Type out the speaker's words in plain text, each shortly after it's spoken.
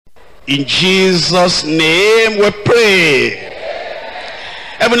In Jesus' name we pray.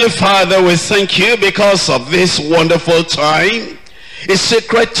 Heavenly Father, we thank you because of this wonderful time, a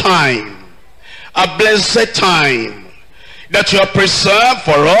sacred time, a blessed time that you have preserved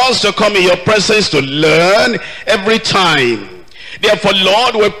for us to come in your presence to learn every time. Therefore,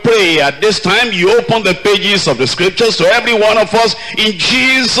 Lord, we pray at this time you open the pages of the scriptures to every one of us in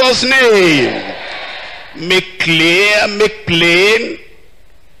Jesus' name. Make clear, make plain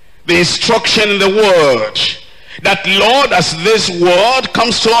the instruction in the word. That, Lord, as this word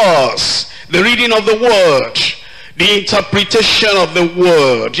comes to us, the reading of the word, the interpretation of the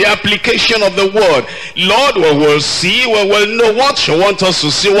word, the application of the word, Lord, we will see, we will know what you want us to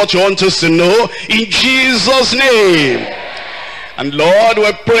see, what you want us to know, in Jesus' name. And Lord,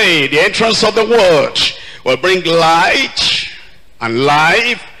 we pray the entrance of the word will bring light and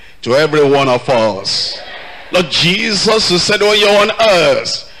life to every one of us. Lord Jesus, who said when you're on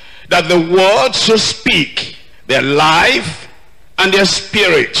earth, that the words you speak, their life and their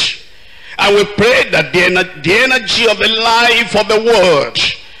spirit. And we pray that the energy of the life of the word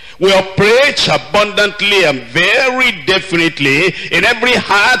will operate abundantly and very definitely in every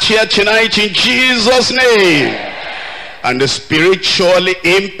heart here tonight in Jesus' name. And the spiritual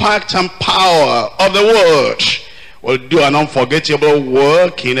impact and power of the word will do an unforgettable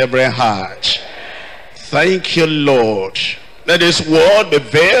work in every heart. Thank you, Lord. Let this word be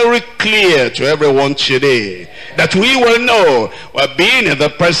very clear to everyone today, that we will know we're being in the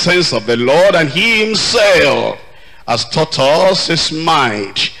presence of the Lord, and he himself has taught us his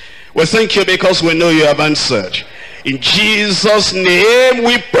mind. We thank you because we know you have answered. In Jesus' name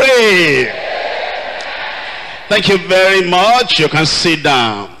we pray. Thank you very much. You can sit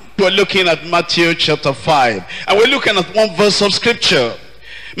down. We're looking at Matthew chapter 5, and we're looking at one verse of scripture.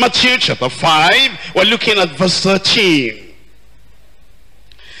 Matthew chapter 5, we're looking at verse 13.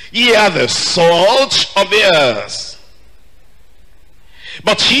 Ye are the salt of the earth.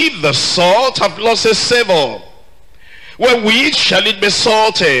 But if the salt have lost its savour, wherewith shall it be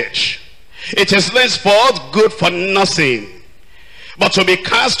salted? It is henceforth good for nothing, but to be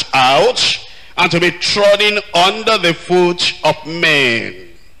cast out and to be trodden under the foot of men.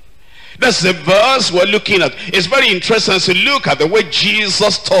 That's the verse we're looking at. It's very interesting to look at the way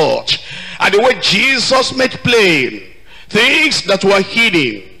Jesus taught, and the way Jesus made plain things that were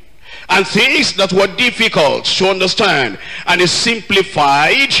hidden and things that were difficult to understand, and he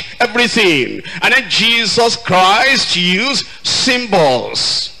simplified everything. And then Jesus Christ used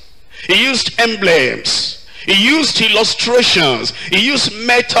symbols, he used emblems, he used illustrations, he used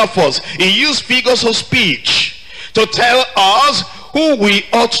metaphors, he used figures of speech to tell us who we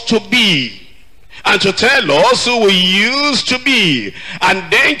ought to be, and to tell us who we used to be,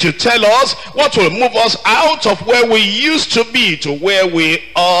 and then to tell us what will move us out of where we used to be to where we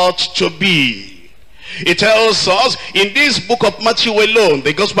ought to be. It tells us in this book of Matthew alone,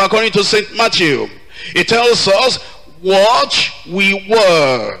 the gospel according to St. Matthew, it tells us what we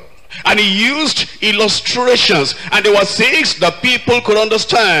were. And he used illustrations, and there were things that people could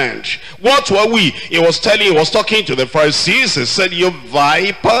understand. What were we? He was talking to the Pharisees. He said, you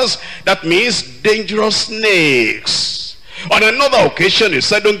vipers, that means dangerous snakes. On another occasion, he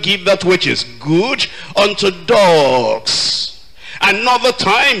said, don't give that which is good unto dogs. Another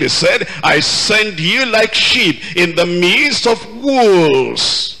time, he said, I send you like sheep in the midst of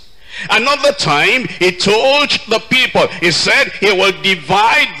wolves. Another time, he told the people, he said, he will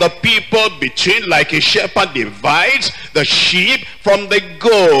divide the people between, like a shepherd divides the sheep from the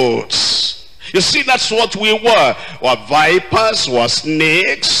goats. You see, that's what we were. We're vipers, we're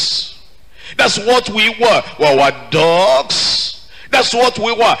snakes. That's what we were. We're dogs. That's what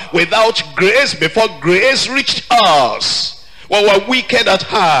we were. Without grace, before grace reached us. We were wicked at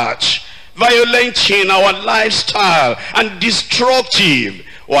heart, violent in our lifestyle, and destructive,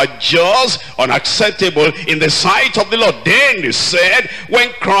 or just unacceptable in the sight of the Lord. Then he said,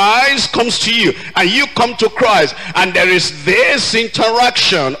 when Christ comes to you and you come to Christ, and there is this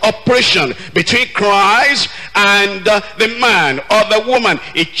interaction, operation between Christ and the man or the woman,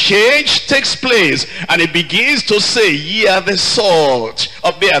 a change takes place, and it begins to say, ye are the salt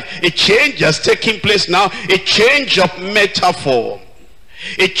of the earth. A change has taken place now, a change of metaphor,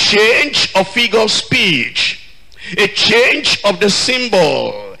 a change of figure of speech, a change of the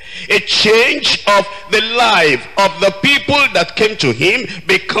symbol, a change of the life of the people that came to him.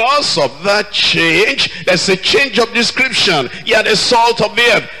 Because of that change, there's a change of description. Ye are the salt of the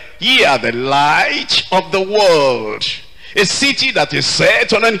earth. Ye are the light of the world. A city that is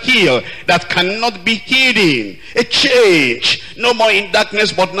set on an hill that cannot be hidden. A change. No more in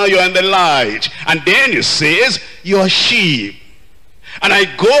darkness, but now you're in the light. And then it says, you are sheep. And I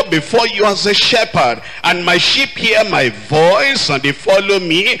go before you as a shepherd, and my sheep hear my voice, and they follow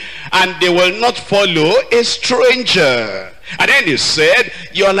me, and they will not follow a stranger. And then he said,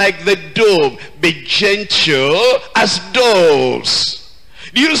 you're like the dove, be gentle as doves.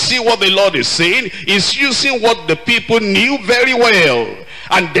 Do you see what the Lord is saying? He's using what the people knew very well.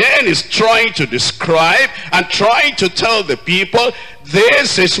 And then he's trying to describe and trying to tell the people,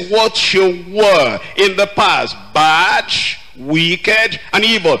 this is what you were in the past. Bad, wicked, and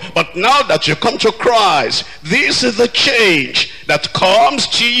evil. But now that you come to Christ, this is the change that comes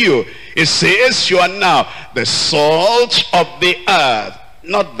to you. It says you are now the salt of the earth.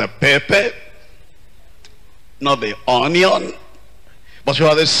 Not the pepper, not the onion, but you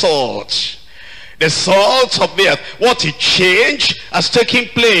are the salt. The salt of the earth. What a change has taken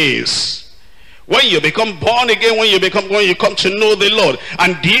place. When you become born again, when you come to know the Lord.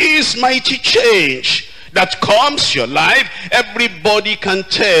 And this mighty change that comes to your life, everybody can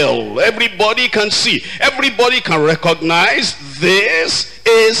tell, everybody can see, everybody can recognize this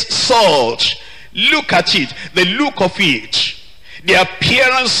is salt. Look at it, the look of it, the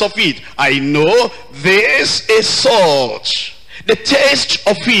appearance of it. I know this is salt. The taste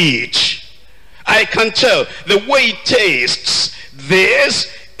of it, I can tell the way it tastes.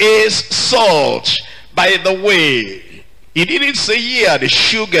 This is salt. By the way, he didn't say here the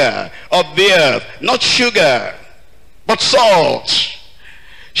sugar of the earth. Not sugar, but salt.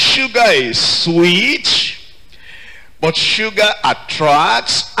 Sugar is sweet, but sugar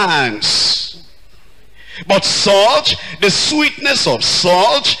attracts ants. But salt, the sweetness of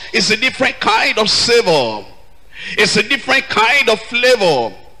salt is a different kind of savor. It's a different kind of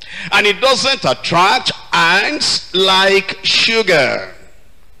flavor. And it doesn't attract ants like sugar.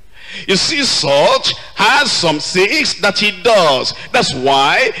 You see, salt has some things that it does. That's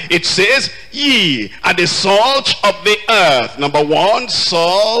why it says, ye are the salt of the earth. Number one,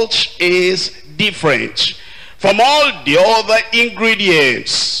 salt is different from all the other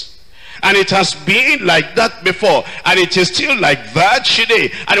ingredients. And it has been like that before. And it is still like that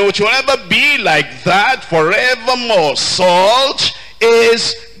today. And it will never be like that forevermore. Salt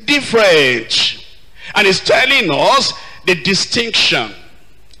is different. And it's telling us the distinction,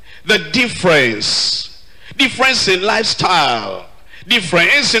 the difference in lifestyle,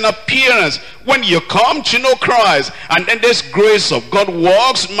 difference in appearance. When you come to know Christ, and then this grace of God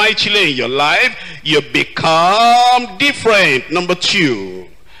works mightily in your life, you become different. Number two,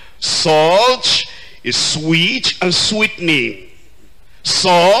 salt is sweet and sweetening.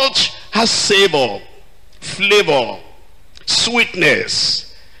 Salt has savor, flavor,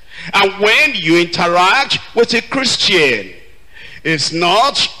 sweetness. And when you interact with a Christian, it's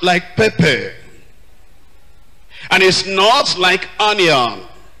not like pepper, and it's not like onion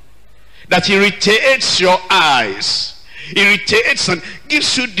that irritates your eyes, irritates and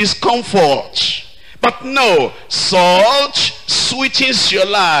gives you discomfort. But no, salt sweetens your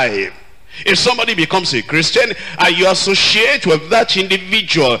life. If somebody becomes a Christian and you associate with that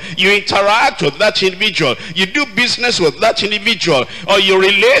individual, you interact with that individual, you do business with that individual, or you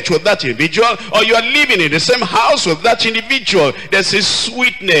relate with that individual, or you are living in the same house with that individual, there's a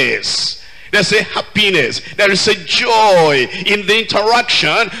sweetness, there's a happiness, there is a joy in the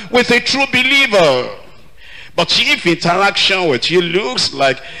interaction with a true believer. But if interaction with you looks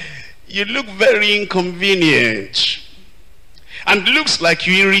like you look very inconvenient, and looks like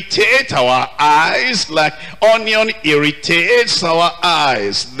you irritate our eyes, like onion irritates our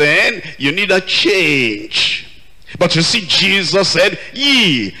eyes, then you need a change. But you see, Jesus said,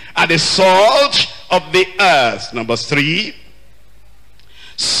 ye are the salt of the earth. Number three,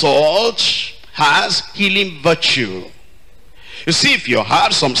 salt has healing virtue. You see, if you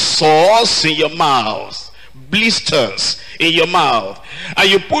have some sores in your mouth, blisters in your mouth, and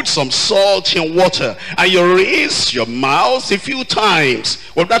you put some salt in water, and you rinse your mouth a few times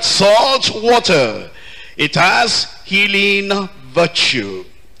with that salt water, it has healing virtue.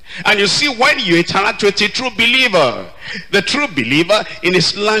 And you see, when you interact with a true believer, the true believer in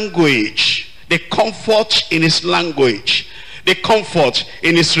his language, the comfort in his language, the comfort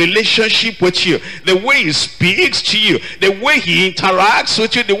in his relationship with you, the way he speaks to you, the way he interacts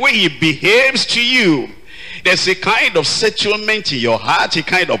with you, the way he behaves to you, there's a kind of settlement in your heart, a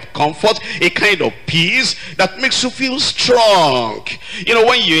kind of comfort, a kind of peace that makes you feel strong. You know,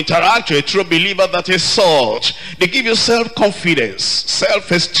 when you interact with a true believer that is salt, they give you self-confidence,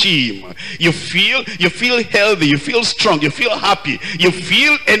 self-esteem. You feel healthy, you feel strong, you feel happy, you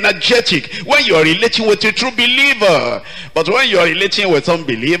feel energetic when you are relating with a true believer. But when you are relating with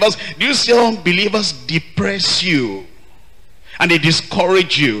unbelievers, do you see unbelievers depress you and they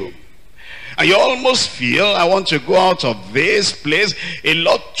discourage you? And you almost feel, I want to go out of this place. A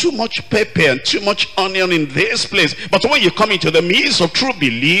lot, too much pepper and too much onion in this place. But when you come into the midst of true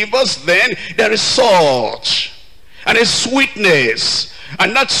believers, then there is salt and a sweetness.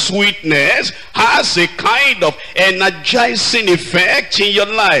 And that sweetness has a kind of energizing effect in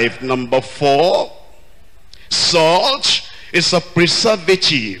your life. Number 4, salt is a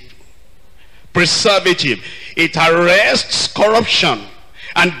preservative. Preservative. It arrests corruption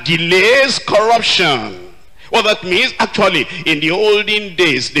and delays corruption. What that means, actually, in the olden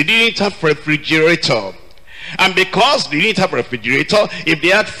days, they didn't have refrigerator. And because they didn't have refrigerator, if they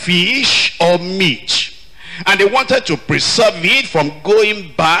had fish or meat, and they wanted to preserve it from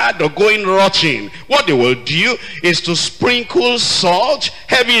going bad or going rotten, what they will do is to sprinkle salt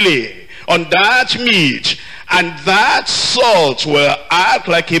heavily on that meat. And that salt will act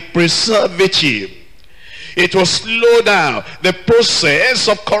like a preservative. It will slow down the process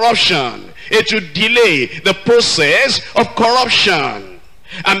of corruption. It will delay the process of corruption.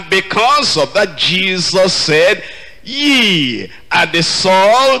 And because of that, Jesus said, ye are the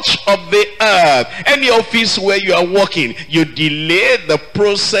salt of the earth. Any office where you are working, you delay the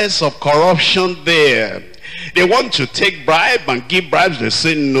process of corruption there. They want to take bribe and give bribes. They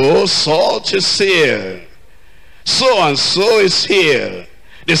say, no, salt is here. So and so is here.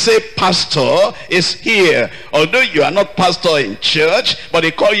 They say pastor is here. Although you are not pastor in church, but they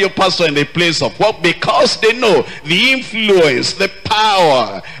call you pastor in the place of work, because they know the influence, the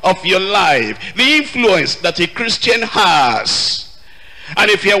power of your life, the influence that a Christian has. And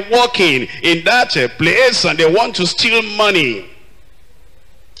if you're working in that place and they want to steal money,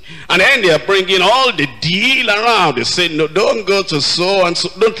 and then they are bringing all the deal around. They say, no, don't go to so and so.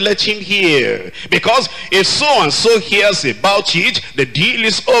 Don't let him hear. Because if so and so hears about it, the deal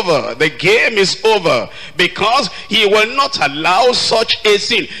is over. The game is over. Because he will not allow such a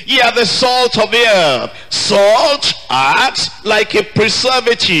sin. Ye are the salt of the earth. Salt acts like a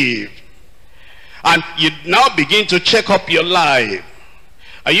preservative. And you now begin to check up your life.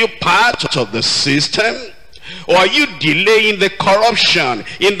 Are you part of the system? Or are you delaying the corruption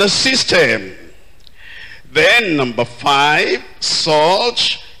in the system? Then number 5,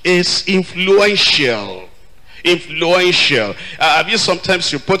 salt is influential. Influential. Have you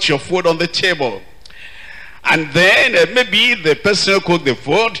sometimes you put your food on the table, and then maybe the person who cooked the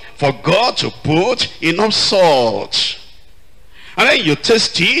food forgot to put enough salt. And then you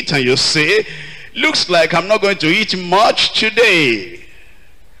taste it and you say, looks like I'm not going to eat much today.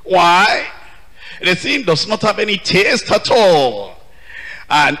 Why? The thing does not have any taste at all.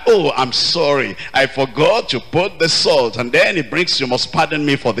 And oh, I'm sorry, I forgot to put the salt. And then he brings, you must pardon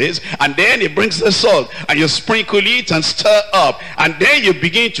me for this. And then he brings the salt, and you sprinkle it and stir up. And then you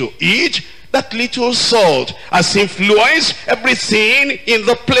begin to eat. That little salt has influenced everything in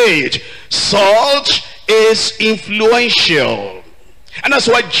the plate. Salt is influential. And that's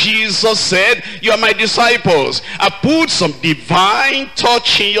why Jesus said, you are my disciples. I put some divine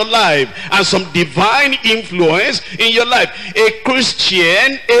touch in your life and some divine influence in your life. A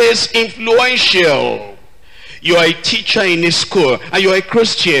Christian is influential. You are a teacher in a school and you are a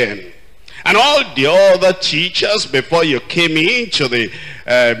Christian. And all the other teachers, before you came into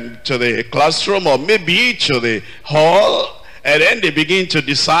the classroom or maybe to the hall, and then they begin to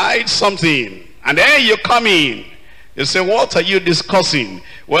decide something. And then you come in. You say, what are you discussing?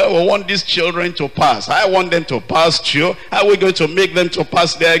 Well, we want these children to pass. I want them to pass too. How are we going to make them to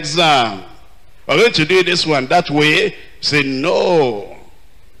pass their exam? We're going to do this one that way. Say, no,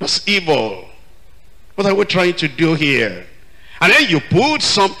 that's evil. What are we trying to do here? And then you put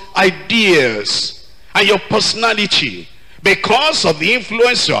some ideas and your personality. Because of the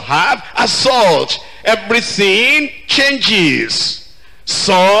influence you have as salt, everything changes.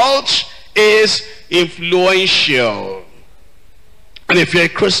 Salt is influential. And if you're a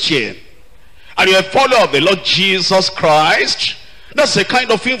Christian and you're a follower of the Lord Jesus Christ, that's the kind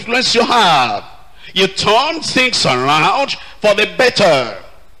of influence you have. You turn things around for the better.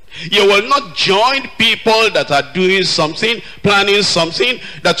 You will not join people that are doing something, planning something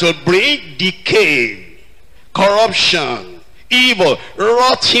that will bring decay, corruption, evil,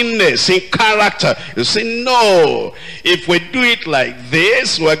 rottenness in character. You say, no, if we do it like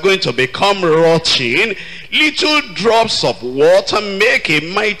this, we're going to become rotten. Little drops of water make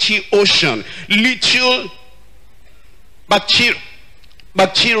a mighty ocean. Little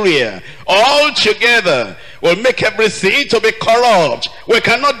bacteria all together will make everything to be corrupt. We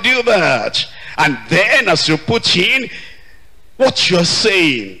cannot do that. And then as you put in what you're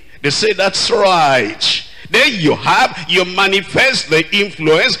saying, they say, that's right. Then you manifest the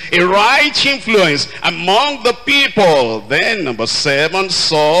influence, a right influence among the people. Then number 7,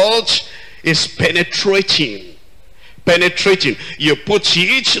 salt is penetrating. Penetrating. You put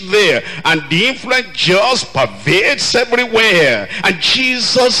it there, and the influence just pervades everywhere. And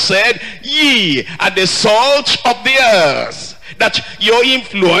Jesus said, ye are the salt of the earth. That your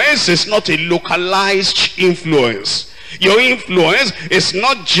influence is not a localized influence. Your influence is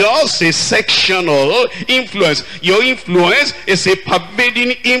not just a sectional influence. Your influence is a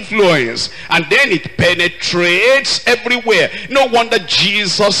pervading influence. And then it penetrates everywhere. No wonder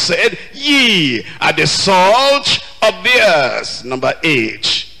Jesus said, ye are the salt of the earth. Number 8,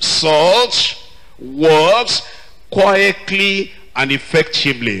 salt works quietly and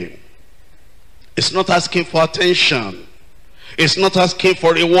effectively. It's not asking for attention. It's not asking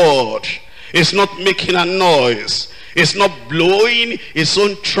for reward. It's not making a noise. It's not blowing its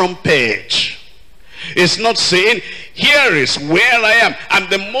own trumpet. It's not saying, here is where I am. I'm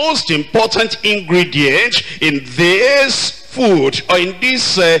the most important ingredient in this food or in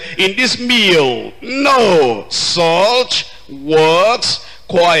this meal. No. Salt works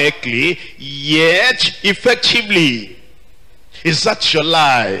quietly yet effectively. Is that your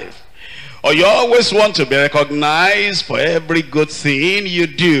life? Or you always want to be recognized for every good thing you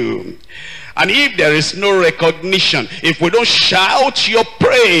do? And if there is no recognition, if we don't shout your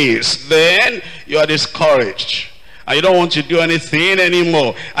praise, then you are discouraged. And you don't want to do anything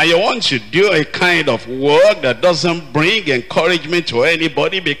anymore. And you want to do a kind of work that doesn't bring encouragement to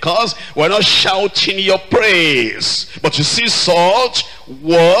anybody because we're not shouting your praise. But you see, salt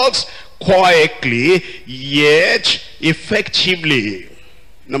works quietly yet effectively.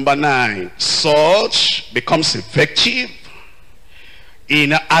 Number 9, salt becomes effective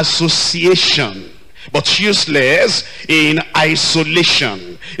in association, but useless in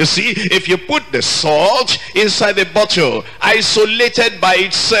isolation. You see, if you put the salt inside the bottle, isolated by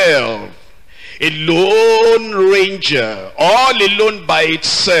itself, a lone ranger, all alone by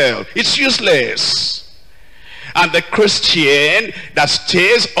itself, it's useless. And the Christian that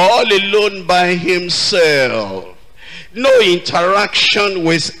stays all alone by himself, no interaction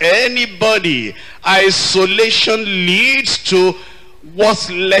with anybody, isolation leads to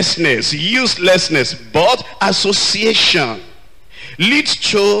worthlessness, uselessness. But association leads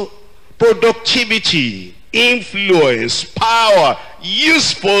to productivity, influence, power,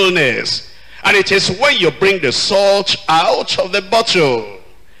 usefulness. And it is when you bring the salt out of the bottle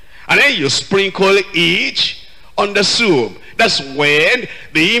and then you sprinkle it on the soup, that's when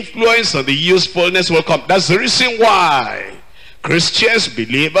the influence and the usefulness will come. That's the reason why Christians,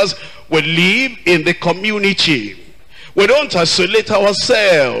 believers, will live in the community. We don't isolate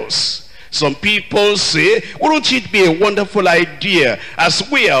ourselves. Some people say, wouldn't it be a wonderful idea, as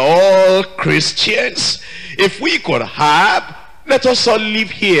we are all Christians, if we could have, let us all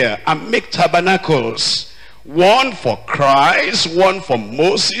live here and make tabernacles. One for Christ, one for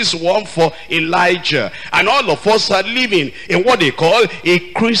Moses, one for Elijah. And all of us are living in what they call a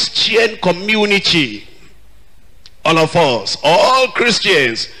Christian community. All of us, all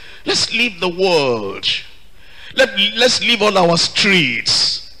Christians. Let's leave the world. Let's leave all our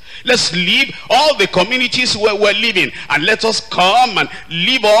streets. Let's leave all the communities where we're living, and let us come and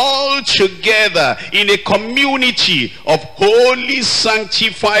live all together in a community of holy,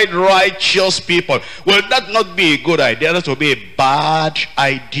 sanctified, righteous people. Will that not be a good idea? That will be a bad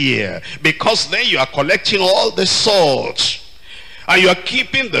idea, because then you are collecting all the salt and you are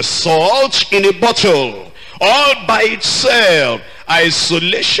keeping the salt in a bottle all by itself.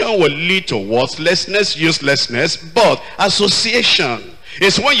 Isolation will lead to worthlessness, uselessness. But association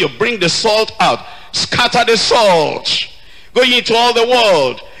is when you bring the salt out, scatter the salt, going into all the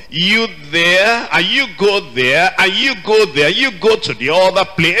world. You there, and you go there, and you go there, you go to the other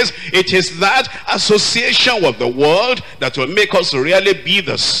place. It is that association with the world that will make us really be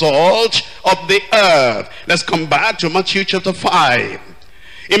the salt of the earth. Let's come back to Matthew chapter 5.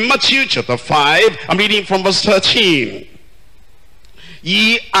 In Matthew chapter 5, I'm reading from verse 13.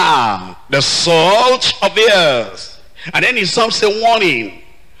 Ye are the salt of the earth. And then he sounds a warning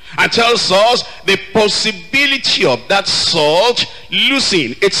and tells us the possibility of that salt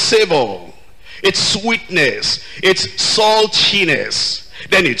losing its savor, its sweetness, its saltiness.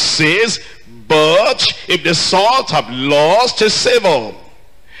 Then it says, but if the salt have lost its savor,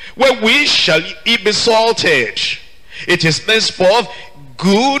 wherewith shall it be salted? It is thenceforth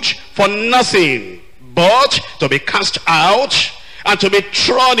good for nothing, but to be cast out and to be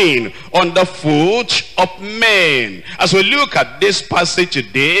trodden under foot of men. As we look at this passage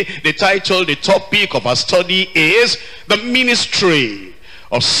today, the title, the topic of our study is the ministry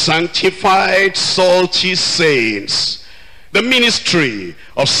of sanctified, salty saints. The ministry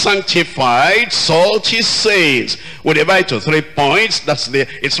of sanctified, salty saints. We divide to 3 points.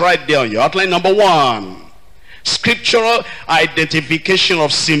 It's right there on your outline. Number 1, scriptural identification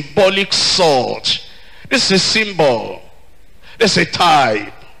of symbolic salt. This is a symbol. This is a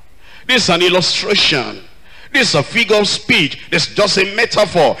type. This is an illustration. This is a figure of speech. This is just a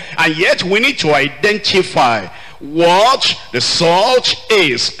metaphor. And yet we need to identify what the salt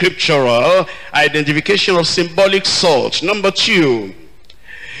is. Scriptural identification of symbolic salt. Number 2.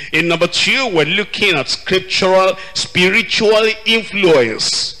 In number 2, we're looking at scriptural spiritual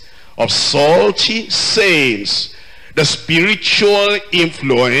influence of salty saints. The spiritual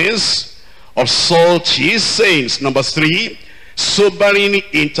influence of salty saints. Number 3, sobering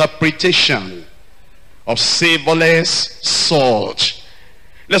interpretation of savorless salt.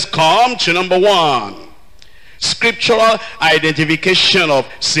 Let's come to number 1. Scriptural identification of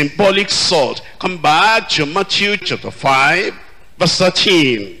symbolic salt. Come back to Matthew chapter 5, verse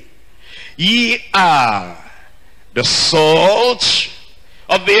 13. Ye are the salt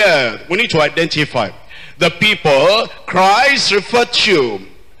of the earth. We need to identify the people Christ referred to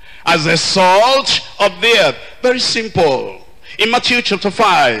as the salt of the earth. Very simple. In Matthew chapter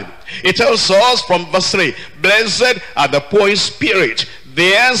 5, it tells us from verse 3, blessed are the poor in spirit,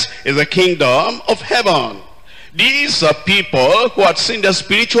 theirs is the kingdom of heaven. These are people who had seen their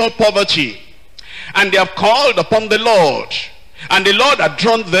spiritual poverty, and they have called upon the Lord, and the Lord had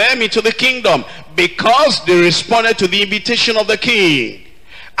drawn them into the kingdom because they responded to the invitation of the King.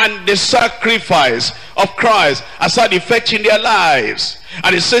 And the sacrifice of Christ has had effect in their lives.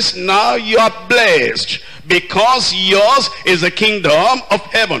 And it says, now you are blessed because yours is the kingdom of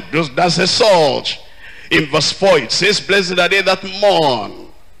heaven. That's a salt. In verse 4 it says, blessed are they that mourn,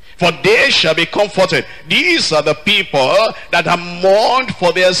 for they shall be comforted. These are the people that have mourned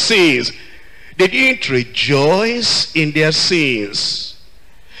for their sins. They didn't rejoice in their sins.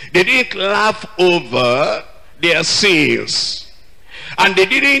 They didn't laugh over their sins. And they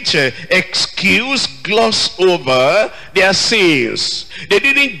didn't gloss over their sins. They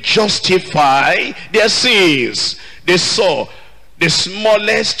didn't justify their sins. They saw the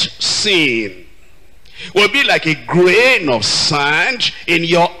smallest sin will be like a grain of sand in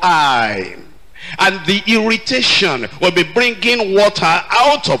your eye. And the irritation will be bringing water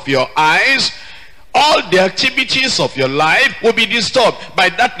out of your eyes. All the activities of your life will be disturbed by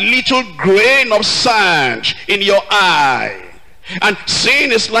that little grain of sand in your eye. And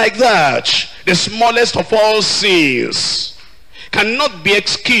sin is like that. The smallest of all sins cannot be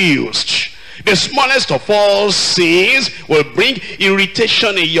excused. The smallest of all sins will bring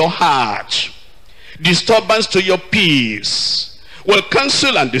irritation in your heart, disturbance to your peace, will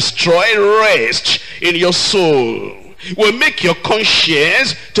cancel and destroy rest in your soul, will make your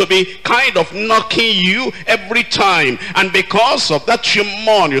conscience to be kind of knocking you every time. And because of that you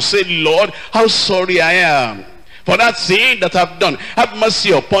mourn, you say, Lord, how sorry I am for that thing that I've done. Have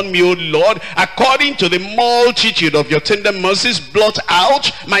mercy upon me, O Lord. According to the multitude of your tender mercies, blot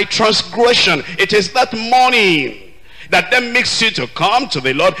out my transgression. It is that morning that then makes you to come to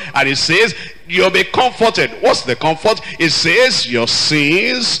the Lord. And it says, you'll be comforted. What's the comfort? It says, your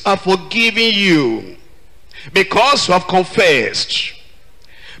sins are forgiven you. Because you have confessed.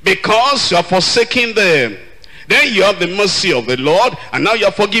 Because you have forsaken them. Then you have the mercy of the Lord, and now you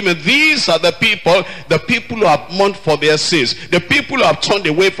are forgiven. These are the people who have mourned for their sins, the people who have turned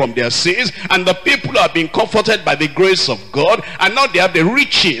away from their sins, and the people who have been comforted by the grace of God, and now they have the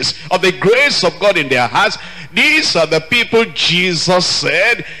riches of the grace of God in their hearts. These are the people Jesus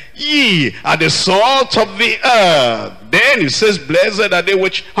said, ye are the salt of the earth. Then he says, blessed are they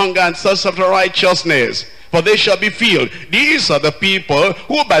which hunger and thirst after righteousness, for they shall be filled. These are the people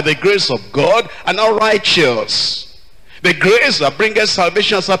who by the grace of God are now righteous. The grace that bringeth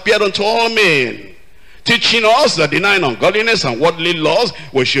salvation has appeared unto all men, teaching us that denying ungodliness and worldly laws,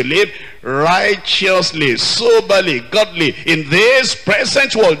 we should live righteously, soberly, godly in this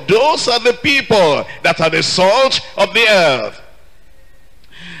present world. Those are the people that are the salt of the earth.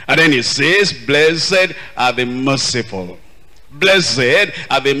 And then it says, blessed are the merciful. Blessed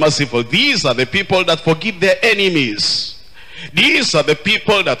are the merciful. These are the people that forgive their enemies. These are the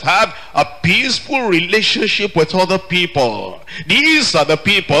people that have a peaceful relationship with other people. These are the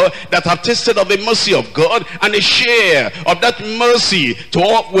people that have tasted of the mercy of God and a share of that mercy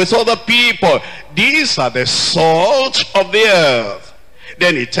with other people. These are the salt of the earth.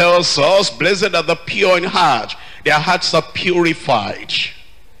 Then he tells us, blessed are the pure in heart. Their hearts are purified.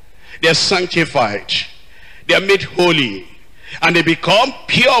 They are sanctified. They are made holy. And they become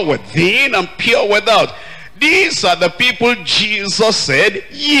pure within and pure without. These are the people Jesus said,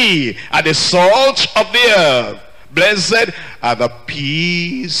 ye are the salt of the earth. Blessed are the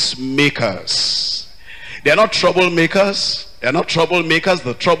peacemakers. They are not troublemakers. They are not troublemakers.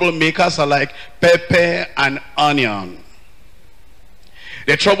 The troublemakers are like pepper and onion.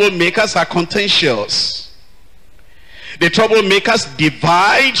 The troublemakers are contentious. The troublemakers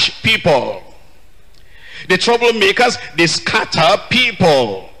divide people. The troublemakers, they scatter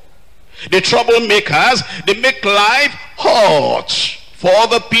people. The troublemakers, they make life hot for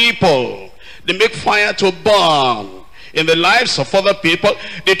other people. They make fire to burn in the lives of other people.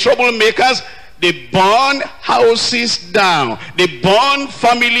 The troublemakers, they burn houses down. They burn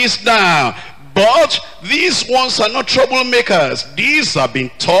families down. But these ones are not troublemakers. These have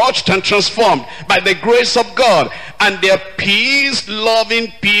been touched and transformed by the grace of God. And they are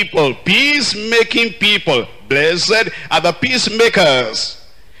peace-loving people, peace-making people. Blessed are the peacemakers,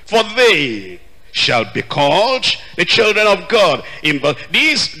 for they shall be called the children of God.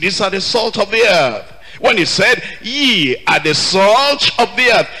 These are the salt of the earth. When he said, ye are the salt of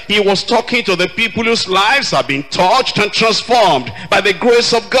the earth, he was talking to the people whose lives have been touched and transformed by the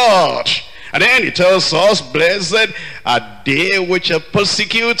grace of God. And then he tells us, blessed are they which are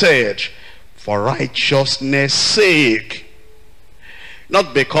persecuted for righteousness' sake.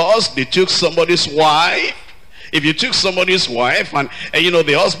 Not because they took somebody's wife. If you took somebody's wife and you know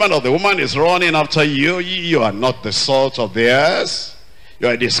the husband or the woman is running after you, you are not the salt of the earth. You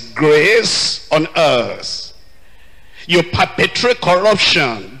are a disgrace on earth. You perpetrate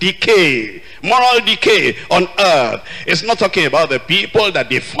corruption, decay, moral decay on earth. It's not talking about the people that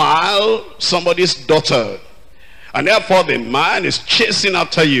defile somebody's daughter, and therefore the man is chasing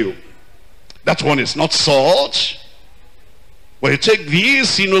after you. That one is not salt. When you take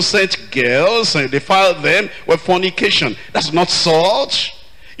these innocent girls and defile them with fornication, that's not salt.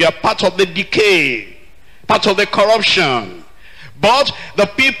 You are part of the decay, part of the corruption. But the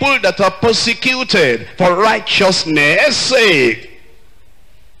people that are persecuted for righteousness' sake,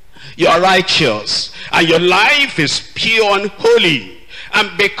 you are righteous and your life is pure and holy. And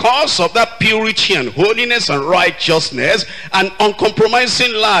because of that purity and holiness and righteousness and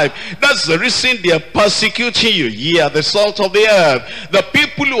uncompromising life, that's the reason they are persecuting you. Ye are the salt of the earth. The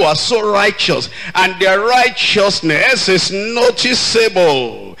people who are so righteous and their righteousness is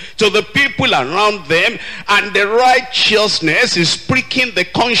noticeable to the people around them, and the righteousness is pricking the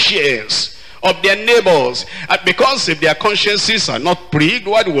conscience of their neighbors. And because if their consciences are not pricked,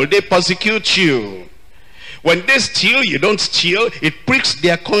 why will they persecute you? When they steal, you don't steal. It pricks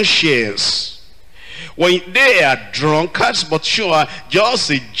their conscience. When they are drunkards, but you are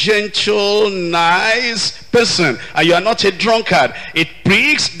just a gentle, nice person, and you are not a drunkard, it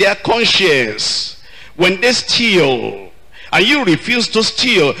pricks their conscience. When they steal, and you refuse to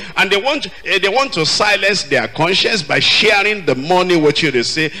steal, and they want to silence their conscience by sharing the money with you. They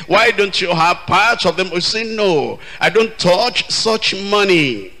say, why don't you have part of them? You say, no, I don't touch such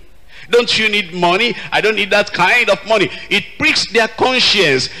money. Don't you need money? I don't need that kind of money. It pricks their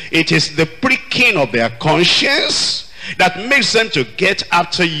conscience. It is the pricking of their conscience that makes them to get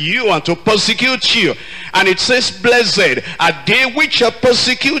after you and to persecute you. And it says, blessed are they which are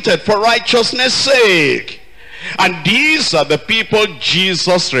persecuted for righteousness' sake. And these are the people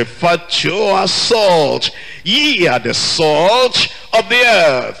Jesus referred to as salt. Ye are the salt of the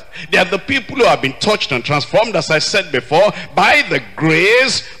earth. They are the people who have been touched and transformed, as I said before, by the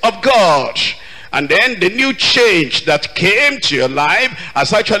grace of God. And then the new change that came to your life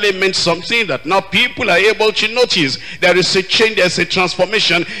has actually meant something that now people are able to notice. There is a change, there is a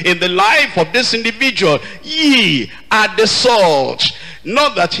transformation in the life of this individual. Ye are the salt.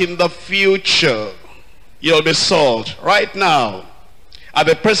 Not that in the future you'll be salt. Right now, at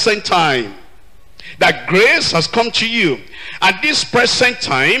the present time, that grace has come to you. At this present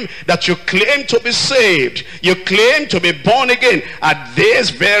time that you claim to be saved, you claim to be born again, at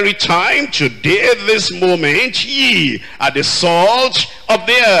this very time, today, this moment, ye are the salt of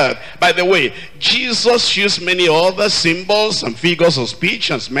the earth. By the way, Jesus used many other symbols and figures of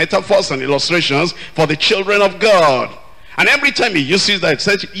speech and metaphors and illustrations for the children of God. And every time he uses that, it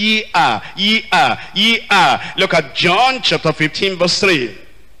says, ye are, ye are, ye are. Look at John chapter 15 verse 3.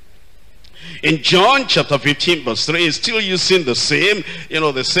 In John chapter 15 verse 3, he's still using the same,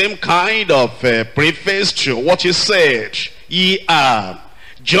 the same kind of preface to what he said. Ye are.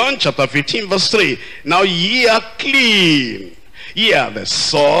 John chapter 15 verse 3. Now ye are clean. Ye are the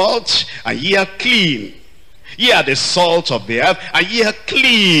salt, and ye are clean. Ye are the salt of the earth, and ye are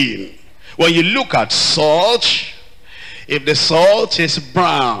clean. When you look at salt, if the salt is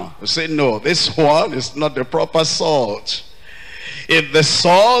brown, you say, no, this one is not the proper salt. If the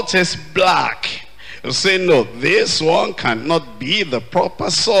salt is black, You say, no, this one cannot be the proper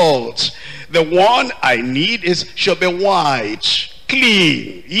salt. The one I need should be white,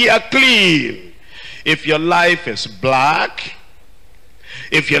 clean. Yeah, clean. If your life is black,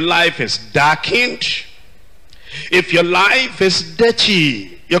 if your life is darkened, if your life is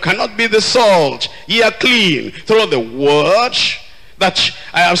dirty, you cannot be the salt. Ye are clean through the word that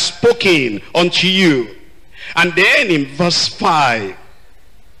I have spoken unto you. And then in verse 5,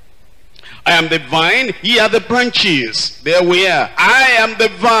 I am the vine, ye are the branches. There we are. I am the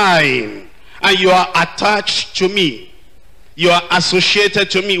vine, and you are attached to me. You are associated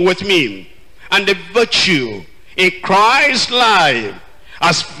to me, with me. And the virtue in Christ's life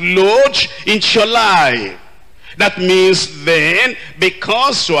has flowed into your life. That means then,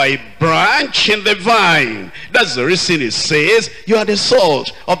 because you are a branch in the vine, that's the reason it says you are the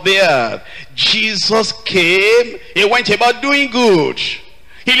salt of the earth. Jesus came, he went about doing good,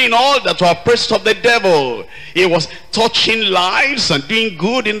 healing all that were oppressed of the devil. He was touching lives and doing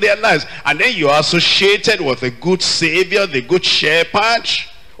good in their lives. And then you are associated with the good Savior, the good shepherd.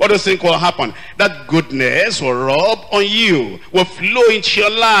 What do you think will happen? That goodness will rub on you, will flow into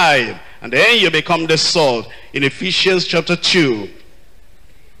your life. And then you become the salt. In Ephesians chapter 2.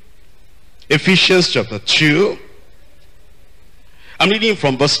 Ephesians chapter 2. I'm reading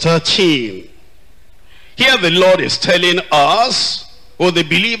from verse 13. Here the Lord is telling us who the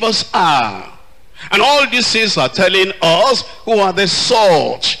believers are. And all these things are telling us who are the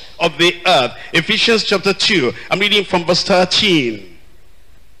salt of the earth. Ephesians chapter 2. I'm reading from verse 13.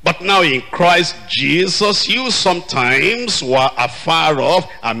 But now in Christ Jesus, you sometimes were afar off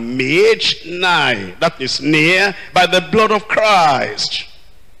and made nigh. That is near by the blood of Christ.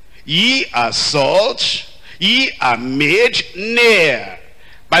 Ye are salt, ye are made near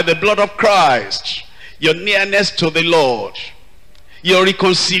by the blood of Christ. Your nearness to the Lord, your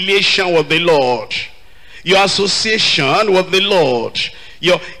reconciliation with the Lord, your association with the Lord,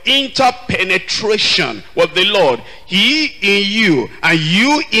 your interpenetration with the Lord. He in you and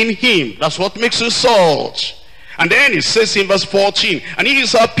you in him. That's what makes you salt. And then it says in verse 14, and he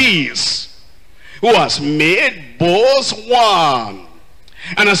is our peace, who has made both one,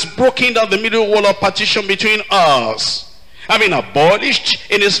 and has broken down the middle wall of partition between us, having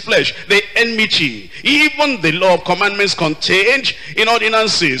abolished in his flesh the enmity, even the law of commandments contained in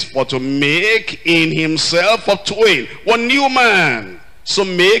ordinances, for to make in himself of twain one new man, so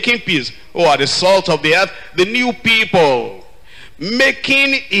making peace, who are the salt of the earth, the new people,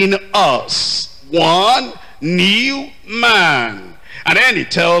 making in us one new man. And then he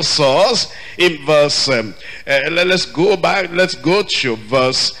tells us in verse, let's go to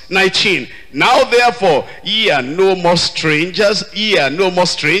verse 19. Now therefore, ye are no more strangers,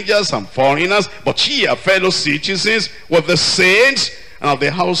 and foreigners, but ye are fellow citizens with the saints and of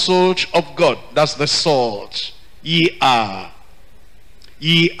the household of God. That's the salt. Ye are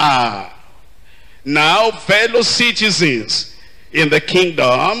now fellow citizens in the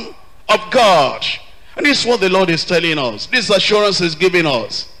kingdom of God. And this is what the Lord is telling us. This assurance is giving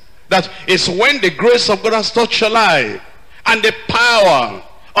us, that it's when the grace of God has touched your life and the power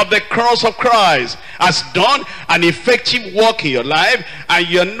of the cross of Christ has done an effective work in your life, and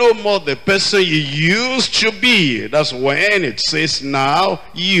you're no more the person you used to be. That's when it says now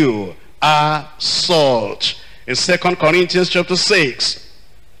you are salt. In 2 Corinthians chapter 6.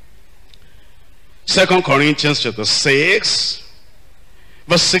 2 Corinthians chapter 6,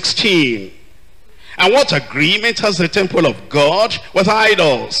 verse 16. And what agreement has the temple of God with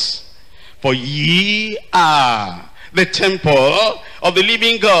idols? For ye are the temple of the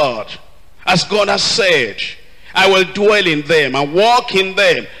living God. As God has said, I will dwell in them and walk in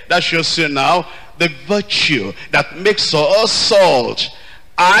them. That shows you now the virtue that makes us salt.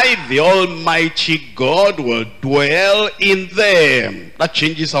 I, the Almighty God, will dwell in them. That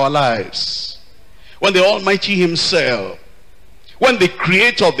changes our lives. When the Almighty himself, when the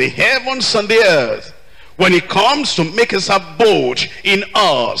creator of the heavens and the earth, when he comes to make his abode in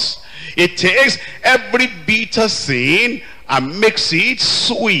us, it takes every bitter thing and makes it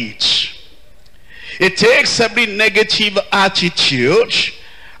sweet. It takes every negative attitude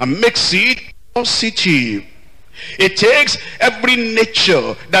and makes it positive. It takes every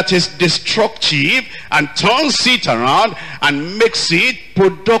nature that is destructive and turns it around and makes it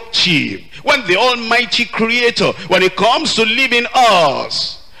productive. When the Almighty Creator, when he comes to live in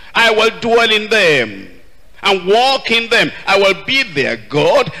us, I will dwell in them and walk in them. I will be their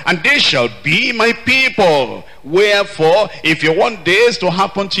God, and they shall be my people. Wherefore, if you want this to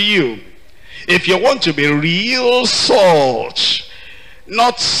happen to you, if you want to be real salt,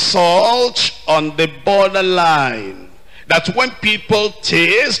 not salt on the borderline, that when people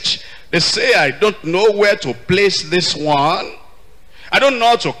taste They say, I don't know where to place this one. I don't know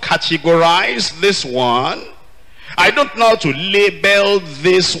how to categorize this one. I don't know how to label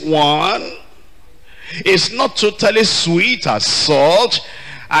this one. It's not totally sweet as salt,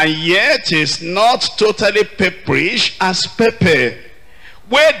 and yet it's not totally pepperish as pepper.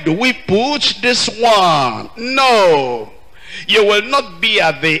 Where do we put this one? No. You will not be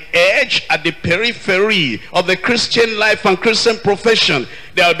at the edge, at the periphery of the Christian life and Christian profession.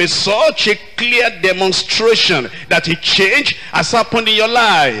 There will be such a clear demonstration that a change has happened in your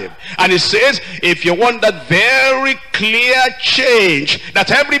life. And it says, if you want that very clear change that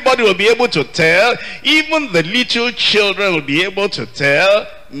everybody will be able to tell, even the little children will be able to tell,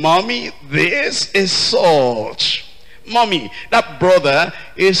 Mommy, this is salt. Mommy, that brother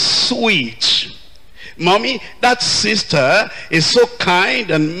is sweet. Mommy, that sister is so kind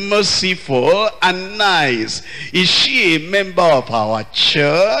and merciful and nice. Is she a member of our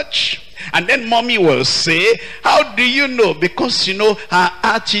church? And then mommy will say, how do you know? Because you know her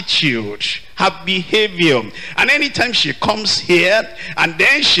attitude, her behavior. And anytime she comes here and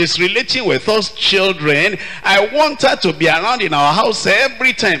then she's relating with us children, I want her to be around in our house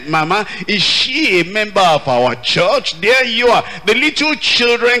every time. Mama, is she a member of our church? There you are. The little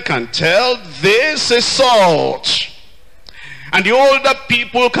children can tell this is salt. And the older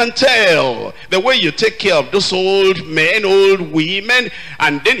people can tell the way you take care of those old men, old women,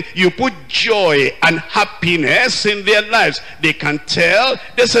 and then you put joy and happiness in their lives. They can tell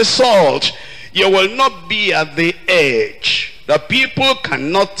this is salt. You will not be at the edge. The people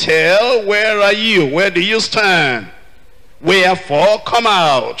cannot tell, where are you? Where do you stand? Wherefore come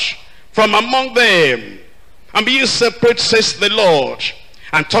out from among them and be ye separate, says the Lord,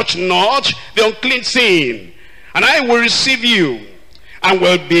 and touch not the unclean thing. And I will receive you, and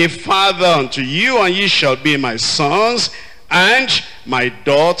will be a father unto you, and ye shall be my sons and my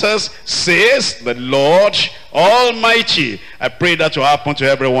daughters, says the Lord Almighty. I pray that will happen to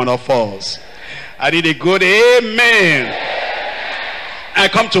every one of us. I need a good amen. I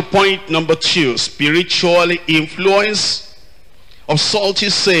come to point number 2, spiritual influence of salty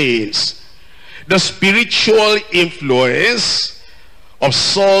saints. The spiritual influence of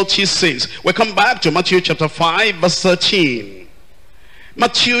salty saints. We come back to Matthew chapter 5 verse 13.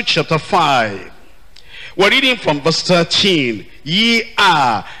 Matthew chapter 5. We're reading from verse 13. Ye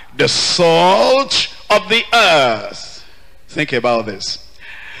are the salt of the earth. Think about this.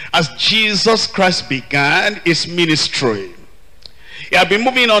 As Jesus Christ began his ministry, he had been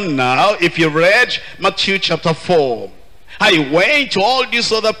moving on now. If you read Matthew chapter 4, I went to all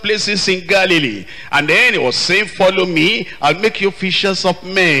these other places in Galilee, and then he was saying, follow me, I'll make you fishers of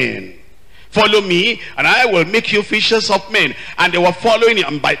men. Follow me, and I will make you fishers of men. And they were following him.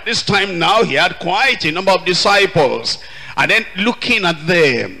 And by this time now, he had quite a number of disciples. And then looking at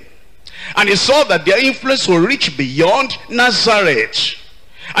them, and he saw that their influence will reach beyond Nazareth.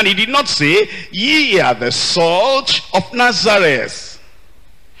 And he did not say, ye are the salt of Nazareth.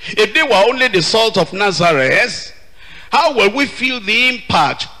 If they were only the salt of Nazareth, how will we feel the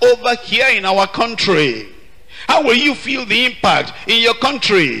impact over here in our country? How will you feel the impact in your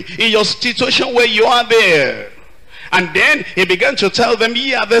country, in your situation where you are there? And then he began to tell them,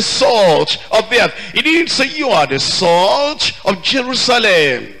 ye are the salt of the earth. He didn't say you are the salt of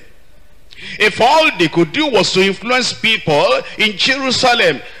Jerusalem. If all they could do was to influence people in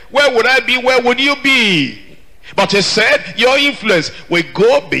Jerusalem, where would I be? Where would you be? But he said, your influence will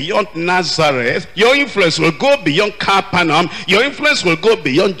go beyond Nazareth. Your influence will go beyond Capernaum. Your influence will go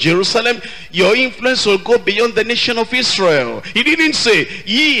beyond Jerusalem. Your influence will go beyond the nation of Israel. He didn't say,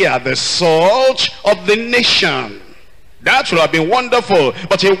 ye are the salt of the nation. That would have been wonderful.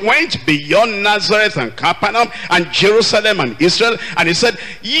 But he went beyond Nazareth and Capernaum and Jerusalem and Israel. And he said,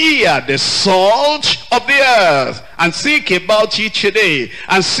 ye are the salt of the earth. And think about it today.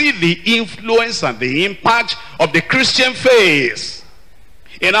 And see the influence and the impact of the Christian faith.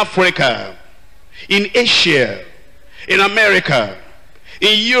 In Africa, in Asia, in America,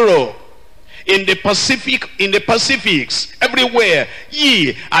 in Europe, in the Pacifics, everywhere.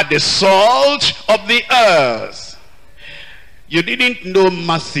 Ye are the salt of the earth. You didn't know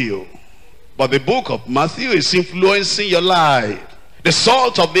Matthew, but the book of Matthew is influencing your life. The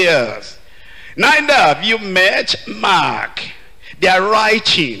salt of the earth. Neither have you met Mark. They are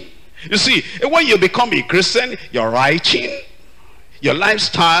writing. You see, when you become a Christian, your writing, your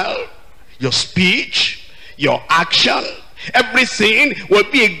lifestyle, your speech, your action, everything will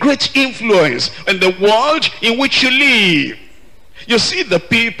be a great influence in the world in which you live. You see the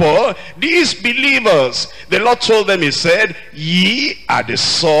people, these believers, the Lord told them, he said, ye are the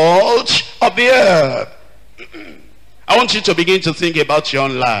salt of the earth. I want you to begin to think about your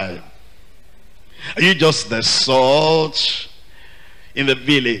own life. Are you just the salt in the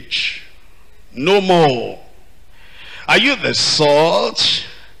village? No more. Are you the salt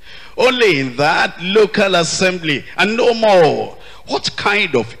only in that local assembly and no more? What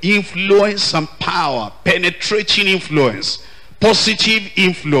kind of influence and power, penetrating influence, positive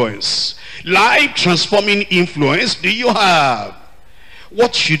influence, life transforming influence do you have?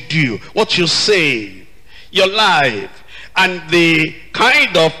 What you do, what you say, your life, and the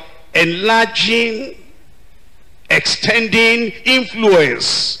kind of enlarging, extending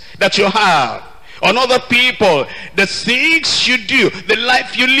influence that you have on other people, the things you do, the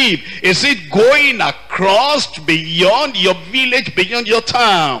life you live, is it going across beyond your village, beyond your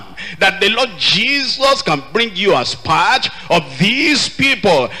town, that the Lord Jesus can bring you as part of these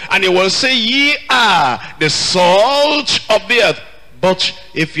people, and he will say, ye are the salt of the earth. But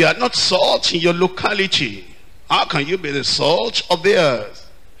if you are not salt in your locality, how can you be the salt of the earth?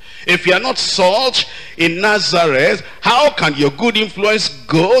 If you are not salt in Nazareth, how can your good influence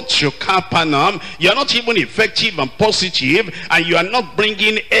go to Capernaum? You are not even effective and positive, and you are not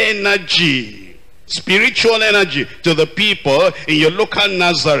bringing energy, spiritual energy, to the people in your local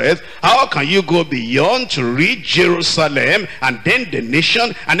Nazareth. How can you go beyond to reach Jerusalem, and then the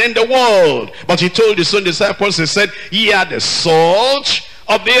nation, and then the world? But he told his own disciples, he said, ye are the salt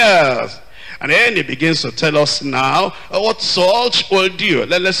of the earth. And then he begins to tell us now what salt will do.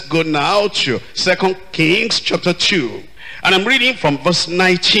 Let's go now to 2 Kings chapter 2. And I'm reading from verse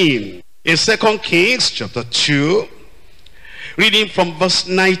 19. In 2 Kings chapter 2, reading from verse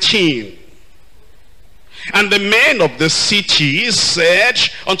 19. And the men of the city said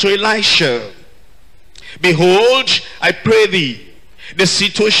unto Elisha, behold, I pray thee, the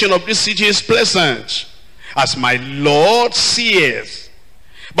situation of this city is pleasant, as my Lord seeth.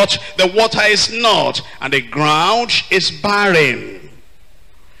 But the water is not, and the ground is barren.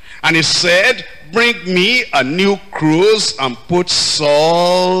 And he said, bring me a new cruse and put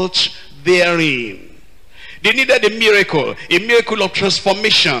salt therein. They needed a miracle of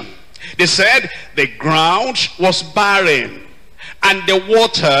transformation. They said the ground was barren, and the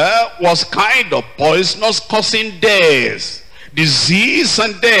water was kind of poisonous, causing death, disease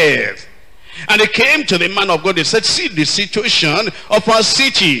and death. And they came to the man of God. They said, see the situation of our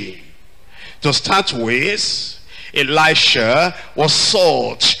city. To start with, Elisha was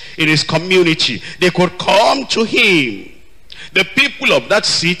salt in his community. They could come to him. The people of that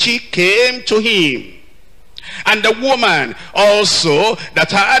city came to him. And the woman also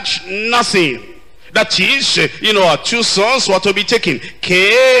that had nothing, that is, her 2 sons were to be taken,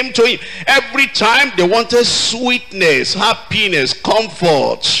 came to him. Every time they wanted sweetness, happiness,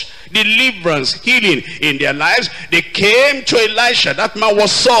 comfort, deliverance, healing in their lives, they came to Elisha. That man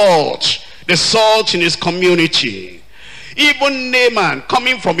was salt, the salt in his community. Even Naaman,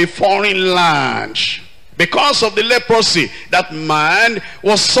 coming from a foreign land, because of the leprosy, that man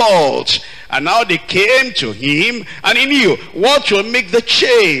was salt. And now they came to him, and he knew what will make the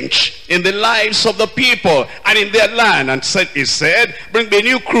change in the lives of the people and in their land. And he said, bring me a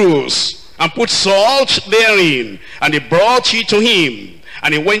new cruse and put salt therein. And they brought it to him.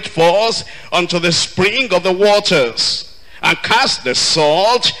 And he went forth unto the spring of the waters, and cast the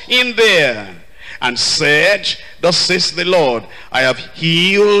salt in there, and said, thus says the Lord, I have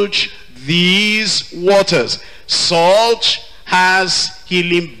healed these waters. Salt has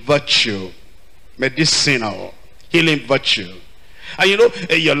healing virtue, medicinal healing virtue. And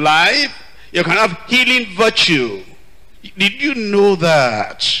in your life, you can have healing virtue. Did you know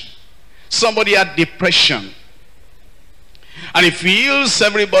that? Somebody had depression, and he feels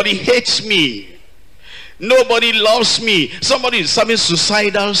everybody hates me, nobody loves me. Somebody is having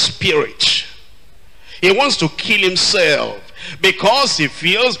suicidal spirit. He wants to kill himself because he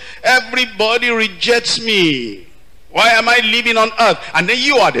feels everybody rejects me. Why am I living on earth? And then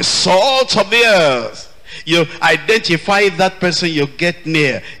you are the salt of the earth. You identify that person you get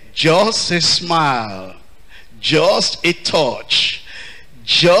near. Just a smile, just a touch,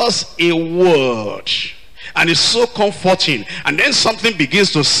 just a word, and it's so comforting. And then something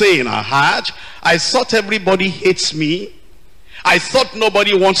begins to say in our heart, I thought everybody hates me, I thought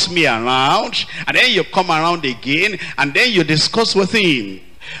nobody wants me around. And then you come around again, and then you discuss with him,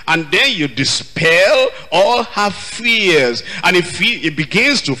 and then you dispel all her fears, and it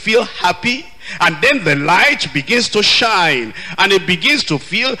begins to feel happy. And then the light begins to shine, and it begins to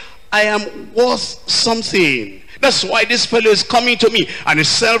feel, I am worth something. That's why this fellow is coming to me. And his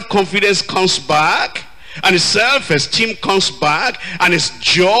self-confidence comes back, and his self-esteem comes back, and his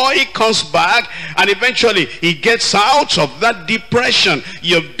joy comes back, and eventually he gets out of that depression.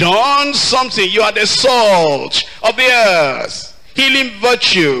 You've done something. You are the salt of the earth. Healing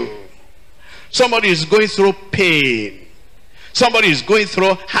virtue. Somebody is going through pain. Somebody is going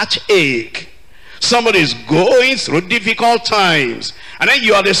through heartache. Somebody is going through difficult times. And then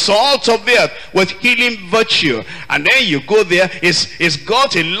you are the salt of the earth with healing virtue. And then you go there, it's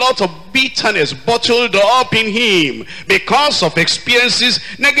got a lot of bitterness bottled up in him because of experiences,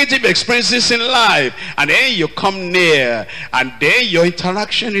 negative experiences in life. And then you come near, and then your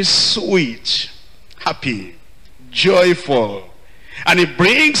interaction is sweet, happy, joyful. And it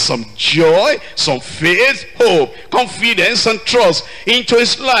brings some joy, some faith, hope, confidence, and trust into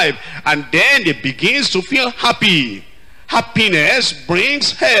his life. And then he begins to feel happy. Happiness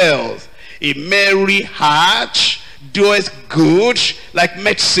brings health. A merry heart doeth good like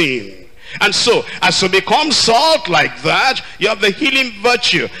medicine. And so, as you become salt like that, you have the healing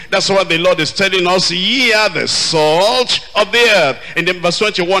virtue. That's what the Lord is telling us. Ye are the salt of the earth. And then verse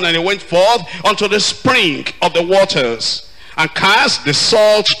 21, and he went forth unto the spring of the waters, and cast the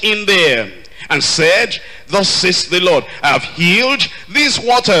salt in there, and said, Thus says the Lord, I have healed these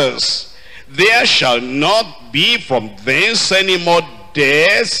waters. There shall not be from thence any more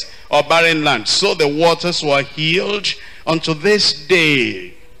death or barren land. So the waters were healed unto this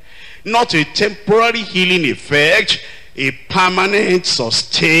day. Not a temporary healing effect, a permanent,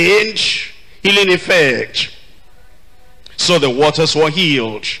 sustained healing effect. So the waters were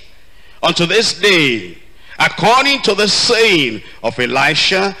healed unto this day, according to the saying of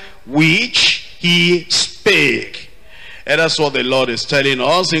Elisha, which he spake. And that's what the Lord is telling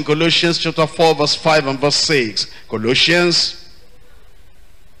us in Colossians chapter 4, verse 5 and verse 6. Colossians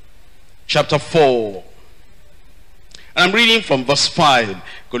chapter 4. And I'm reading from verse 5.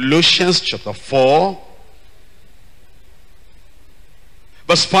 Colossians chapter 4,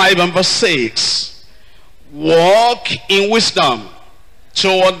 verse 5 and verse 6. Walk in wisdom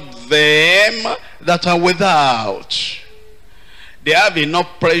toward them that are without. They have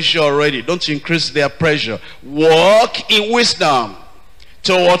enough pressure already. Don't increase their pressure. Walk in wisdom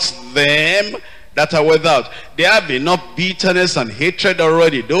towards them that are without. They have enough bitterness and hatred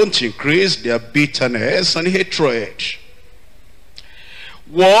already. Don't increase their bitterness and hatred.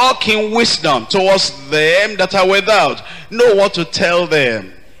 Walk in wisdom towards them that are without. Know what to tell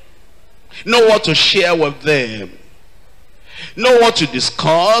them. Know what to share with them. Know what to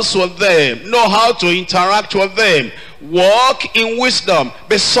discuss with them. Know how to interact with them. Walk in wisdom.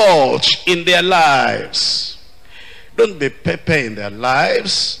 Be salt in their lives. Don't be pepper in their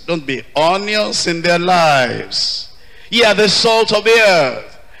lives. Don't be onions in their lives. Ye are the salt of the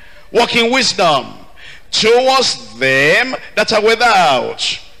earth. Walk in wisdom towards them that are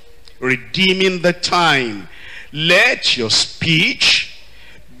without, redeeming the time. Let your speech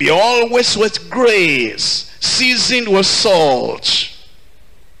be always with grace, seasoned with salt.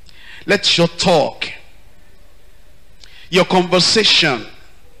 Let your talk, your conversation,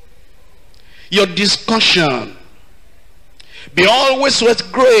 your discussion be always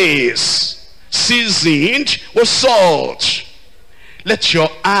with grace, seasoned with salt. Let your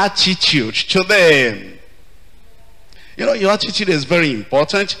attitude to them, you know, your attitude is very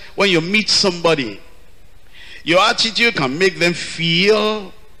important. When you meet somebody, your attitude can make them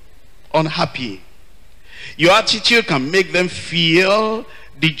feel unhappy. Your attitude can make them feel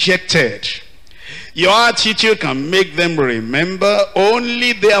dejected. Your attitude can make them remember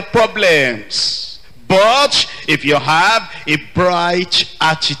only their problems. But if you have a bright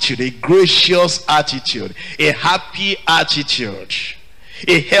attitude, a gracious attitude, a happy attitude,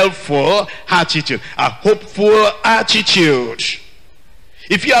 a helpful attitude, a hopeful attitude,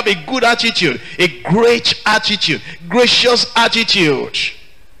 if you have a good attitude, a great attitude, gracious attitude,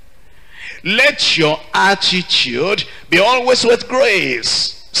 let your attitude be always with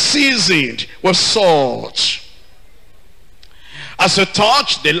grace, seasoned with salt. As you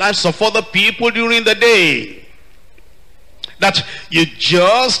touch the lives of other people during the day, that you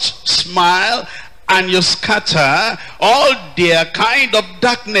just smile and you scatter all their kind of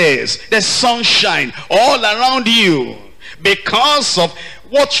darkness, the sunshine all around you, because of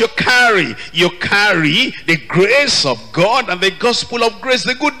what you carry. You carry the grace of God and the gospel of grace,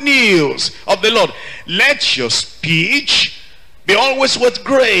 the good news of the Lord. Let your speech be always with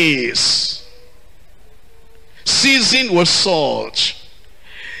grace, seasoned with salt,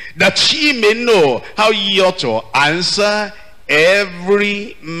 that ye may know how ye ought to answer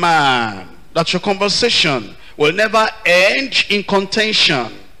every man. That your conversation will never end in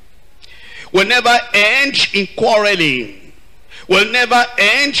contention, will never end in quarreling, will never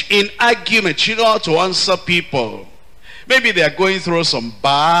end in argument. You know how to answer people. Maybe they are going through some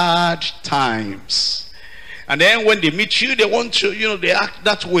bad times, and then when they meet you, they want to, they act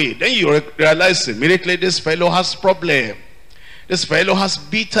that way. Then you realize immediately this fellow has problem. This fellow has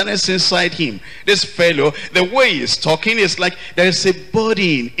bitterness inside him. This fellow, the way he's talking is like there is a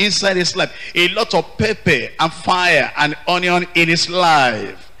burden inside his life. A lot of pepper and fire and onion in his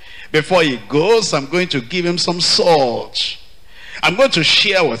life. Before he goes, I'm going to give him some salt. I'm going to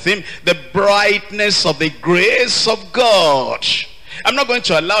share with him the brightness of the grace of God. I'm not going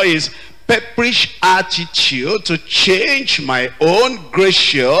to allow his pepperish attitude to change my own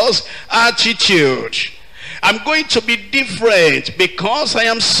gracious attitude. I'm going to be different because I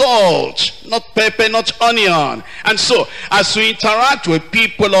am salt, not pepper, not onion. And so, as we interact with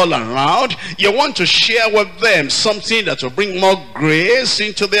people all around, you want to share with them something that will bring more grace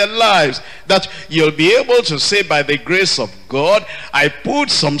into their lives. That you'll be able to say, by the grace of God, I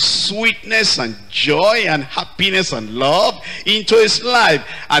put some sweetness and joy and happiness and love into his life.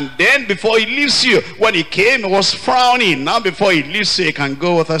 And then before he leaves you, when he came, he was frowning. Now before he leaves you, he can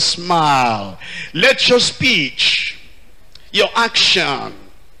go with a smile. Let your speech, your action,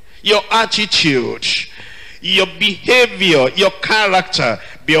 your attitude, your behavior, your character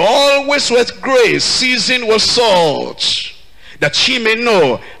be always with grace, seasoned with salt, that ye may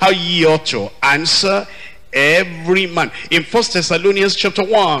know how ye ought to answer every man. In 1 Thessalonians chapter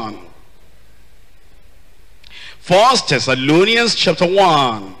 1. 1 Thessalonians chapter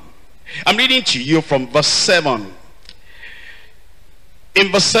 1. I'm reading to you from verse 7.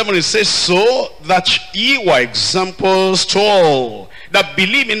 In verse 7 it says, so that ye were examples to all that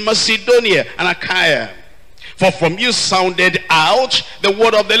believe in Macedonia and Achaia. For from you sounded out the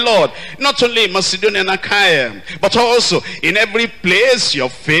word of the Lord, not only in Macedonia and Achaia, but also in every place your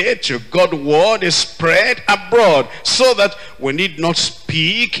faith, your God's word is spread abroad, so that we need not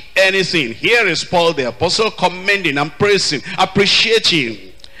speak anything. Here is Paul the apostle commending and praising,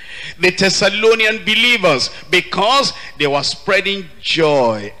 appreciating the Thessalonian believers, because they were spreading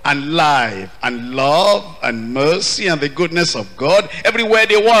joy and life and love and mercy and the goodness of God everywhere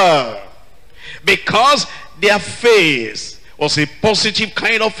they were. Because their faith was a positive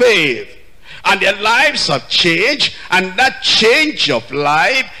kind of faith, and their lives have changed, and that change of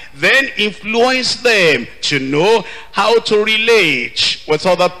life then influenced them to know how to relate with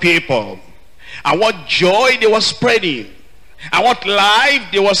other people, and what joy they were spreading, and what life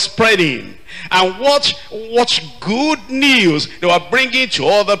they were spreading, and what good news they were bringing to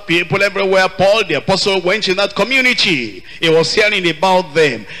other people everywhere Paul the apostle went in that community. He was hearing about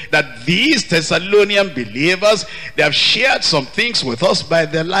them, that these Thessalonian believers, they have shared some things with us by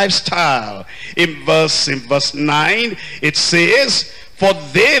their lifestyle. In verse 9 it says, for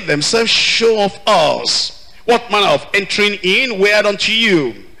they themselves show of us what manner of entering in were unto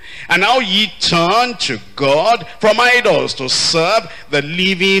you, and how ye turn to God from idols to serve the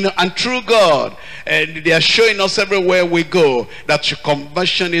living and true God. And they are showing us everywhere we go that your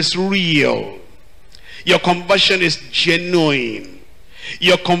conversion is real. Your conversion is genuine.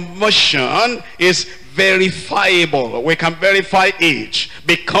 Your conversion is verifiable. We can verify it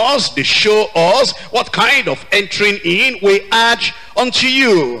because they show us what kind of entering in we add unto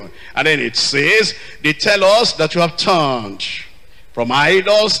you. And then it says, they tell us that you have turned from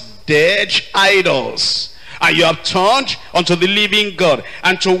idols, dead idols, and you have turned unto the living God,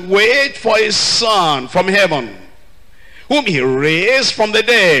 and to wait for his Son from heaven, whom he raised from the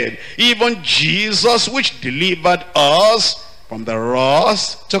dead, even Jesus, which delivered us from the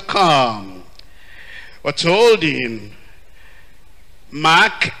wrath to come. We're told in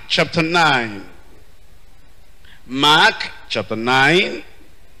Mark chapter 9. Mark chapter 9,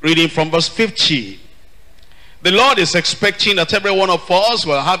 reading from verse 50. The Lord is expecting that every one of us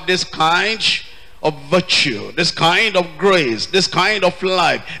will have this kind of virtue, this kind of grace, this kind of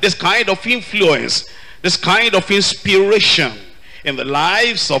life, this kind of influence, this kind of inspiration in the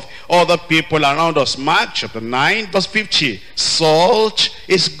lives of other people around us. Mark chapter 9 verse 50. Salt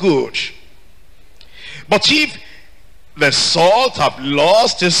is good, but if the salt have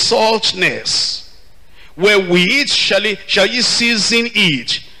lost its saltness, wherewith shall ye season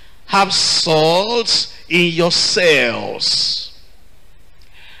it? Have salt in yourselves.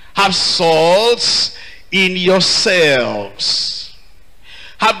 Have salt in yourselves.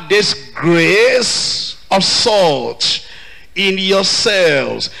 Have this grace of salt in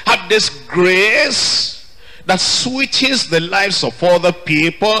yourselves. Have this grace that sweetens the lives of other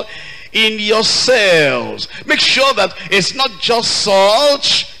people in yourselves. Make sure that it's not just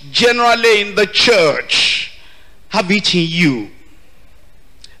salt generally in the church. Have it in you.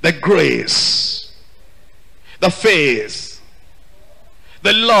 The grace, the faith,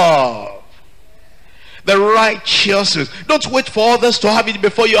 the love, the righteousness. Don't wait for others to have it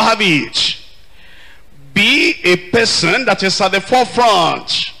before you have it. Be a person that is at the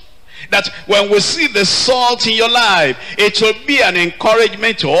forefront, That when we see the salt in your life, it will be an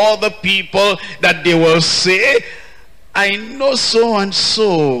encouragement to other people, that they will say, I know so and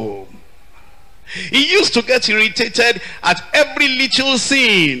so. He used to get irritated at every little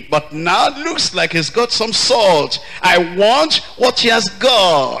thing, but now it looks like he's got some salt. I want what he has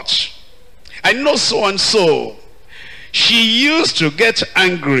got. I know so and so. She used to get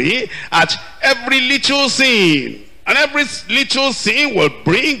angry at every little thing, and every little thing will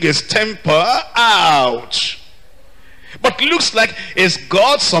bring his temper out. But looks like he's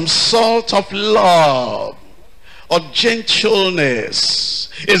got some sort of love or gentleness.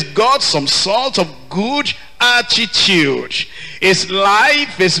 He's got some sort of good attitude. His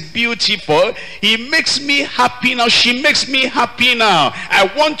life is beautiful. He makes me happy now. She makes me happy now.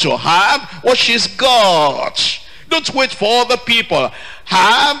 I want to have what she's got. Don't wait for other people.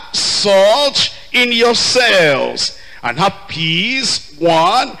 Have salt in yourselves and have peace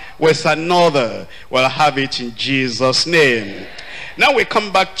one with another. We'll have it in Jesus' name. Now we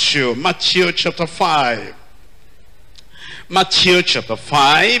come back to Matthew chapter 5. Matthew chapter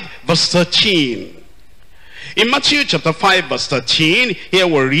 5 verse 13. In Matthew chapter 5 verse 13, here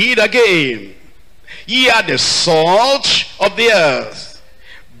we read again. Ye are the salt of the earth,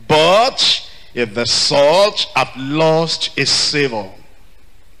 but if the salt have lost its savor.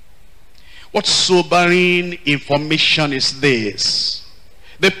 What sobering information is this?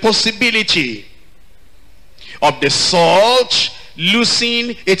 The possibility of the salt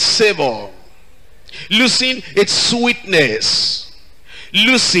losing its savor, losing its sweetness,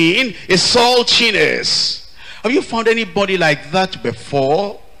 losing its saltiness. Have you found anybody like that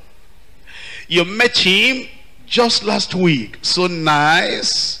before? You met him just last week. So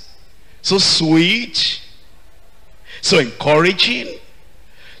nice, so sweet, so encouraging,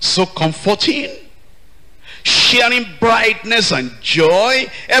 so comforting, sharing brightness and joy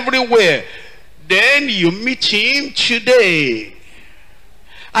everywhere. Then you meet him today,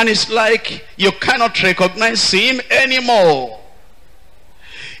 and it's like you cannot recognize him anymore.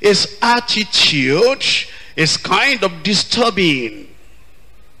 His attitude is kind of disturbing.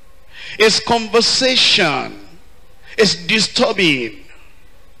 His conversation is disturbing.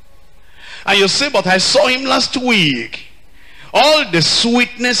 And you say, but I saw him last week. All the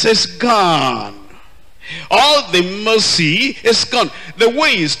sweetness is gone. All the mercy is gone. The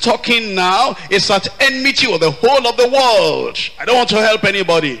way he's talking now is at enmity with the whole of the world. I don't want to help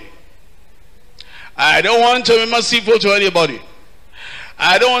anybody. I don't want to be merciful to anybody.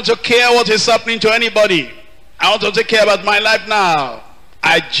 I don't want to care what is happening to anybody. I want to take care about my life now.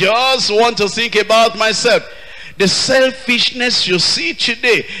 I just want to think about myself. The selfishness you see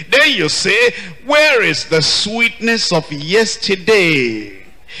today. Then you say, where is the sweetness of yesterday?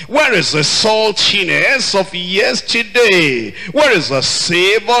 Where is the saltiness of yesterday? Where is the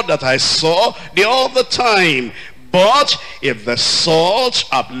savor that I saw the other time? But if the salt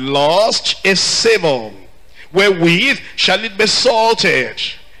have lost its savor, wherewith shall it be salted?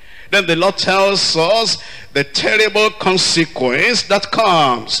 Then the Lord tells us the terrible consequence that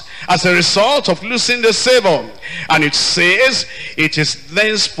comes as a result of losing the savor. And it says, it is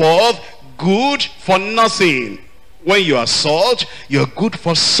thenceforth good for nothing. When you are salt, you're good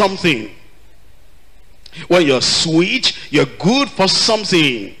for something. When you're sweet, you're good for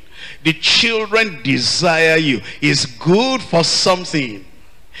something. The children desire you. It's good for something.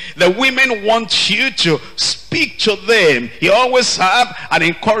 The women want you to speak to them. You always have an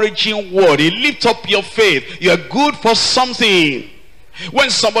encouraging word. You lift up your faith. You're good for something. When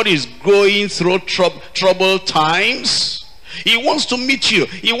somebody is going through troubled times, he wants to meet you.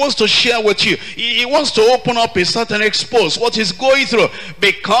 He wants to share with you. He wants to open up his heart and expose what he's going through,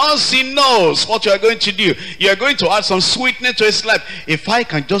 because he knows what you are going to do. You are going to add some sweetness to his life. If I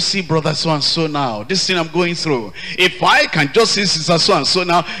can just see brother so and so now, this thing I'm going through. If I can just see sister so and so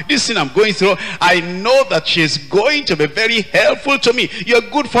now, this thing I'm going through, I know that she's going to be very helpful to me. You're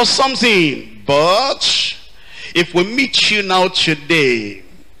good for something. But if we meet you now today,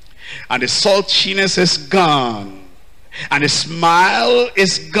 and the saltiness is gone, and the smile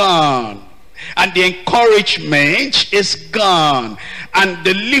is gone, and the encouragement is gone, and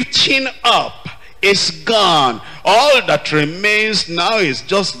the lifting up is gone, all that remains now is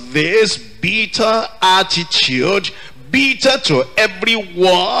just this bitter attitude, bitter to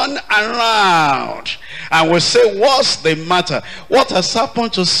everyone around. And we say, what's the matter? What has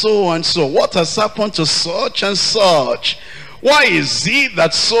happened to so and so? What has happened to such and such? Why is it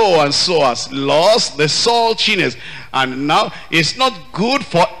that so and so has lost the saltiness? And now it's not good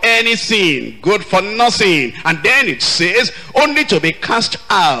for anything, good for nothing. And then it says, only to be cast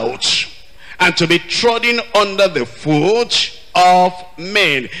out and to be trodden under the foot of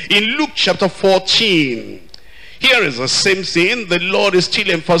men. In Luke chapter 14, here is the same thing the Lord is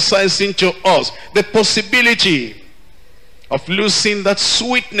still emphasizing to us. The possibility of losing that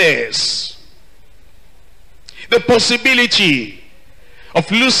sweetness. The possibility of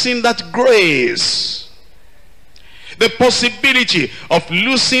losing that grace. The possibility of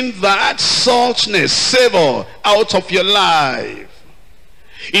losing that saltness, savor out of your life.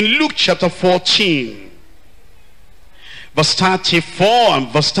 In Luke chapter 14, verse 34 and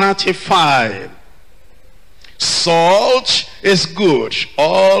verse 35. Salt is good.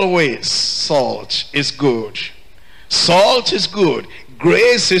 Always salt is good. Salt is good.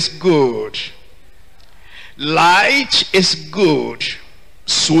 Grace is good. Light is good.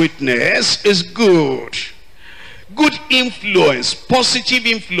 Sweetness is good. Good influence, positive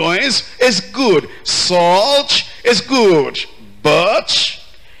influence is good. Salt is good. But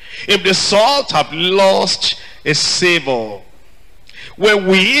if the salt have lost its savor,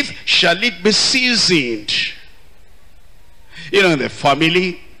 wherewith shall it be seasoned? You know, in the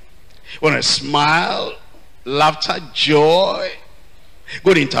family, when a smile, laughter, joy,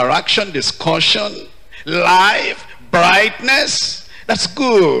 good interaction, discussion, life, brightness, that's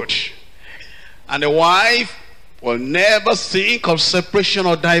good. And the wife will never think of separation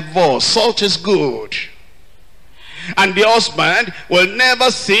or divorce. Salt is good. And the husband will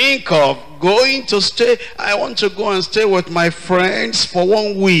never think of going to stay. I want to go and stay with my friends for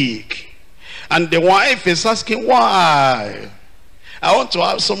 1 week. And the wife is asking, why? I want to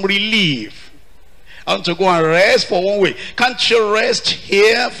have some relief. I want to go and rest for 1 week. Can't you rest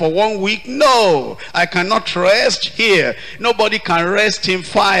here for 1 week? No, I cannot rest here. Nobody can rest in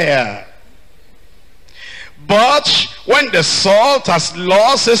fire. But when the salt has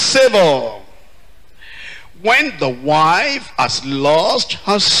lost its savor, when the wife has lost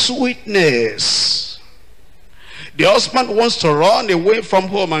her sweetness, the husband wants to run away from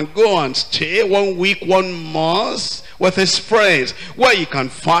home and go and stay 1 week, 1 month with his friends, where he can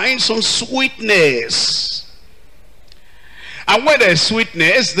find some sweetness. And when there's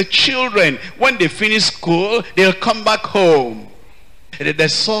sweetness, the children, when they finish school, they'll come back home.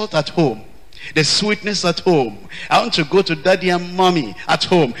 There's salt at home. There's sweetness at home. I want to go to daddy and mommy at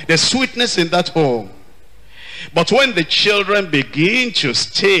home. There's sweetness in that home. But when the children begin to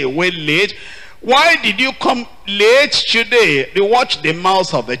stay away late, why did you come late today? They watch the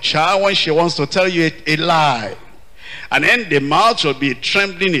mouth of the child when she wants to tell you a lie. And then the mouth will be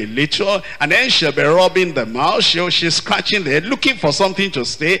trembling a little, and then she'll be rubbing the mouth, she's scratching the head, looking for something to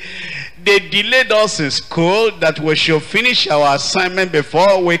say. They delayed us in school that we should finish our assignment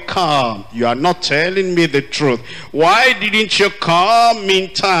before we come. You are not telling me the truth. Why didn't you come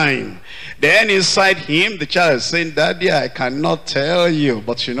in time? Then inside him, the child is saying, Daddy, I cannot tell you.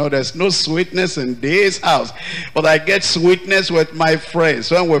 But you know, there's no sweetness in this house. But I get sweetness with my friends.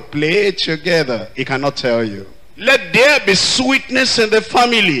 When we play together, he cannot tell you. Let there be sweetness in the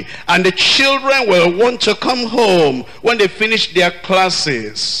family. And the children will want to come home when they finish their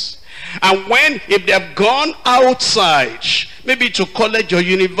classes. And when, if they have gone outside, maybe to college or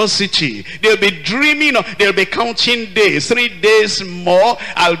university, they'll be dreaming of, they'll be counting days, 3 days more,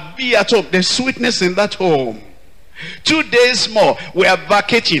 I'll be at home. There's sweetness in that home. 2 days more, we are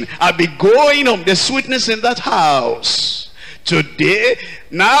vacating, I'll be going home. There's sweetness in that house. Today,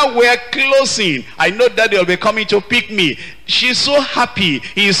 now we're closing. I know daddy will be coming to pick me. She's so happy.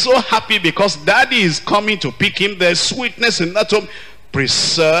 He's so happy because daddy is coming to pick him. There's sweetness in that home.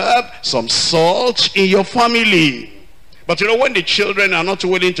 Preserve some salt in your family. But you know, when the children are not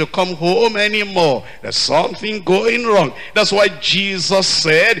willing to come home anymore, there's something going wrong. That's why Jesus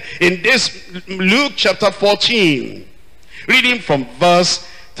said in this Luke chapter 14, reading from verse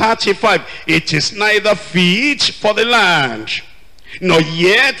 35, it is neither fit for the land, nor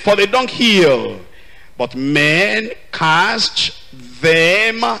yet for the dunghill, but men cast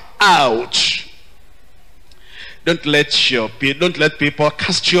them out. Don't let people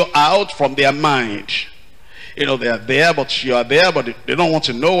cast you out from their mind. You know, they are there, but you are there, but they don't want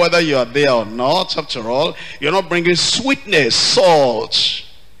to know whether you are there or not. After all, you're not bringing sweetness, salt,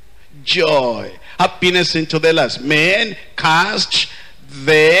 joy, happiness into their lives. Men cast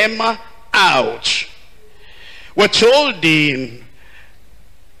them out. We're told in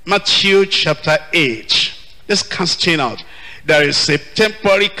Matthew chapter 8, this casting out. There is a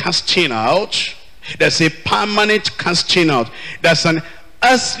temporary casting out. There's a permanent casting out. There's an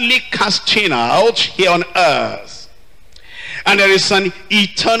earthly casting out here on earth. And there is an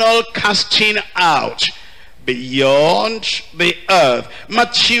eternal casting out beyond the earth.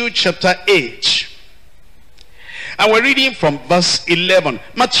 Matthew chapter 8. And we're reading from verse 11.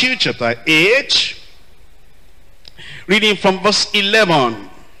 Matthew chapter 8. Reading from verse 11.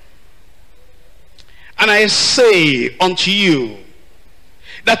 And I say unto you,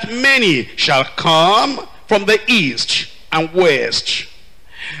 that many shall come from the east and west,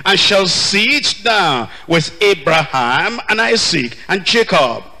 and shall sit down with Abraham and Isaac and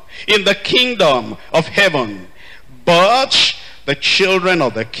Jacob in the kingdom of heaven. But the children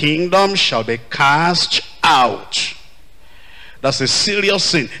of the kingdom shall be cast out. That's a serious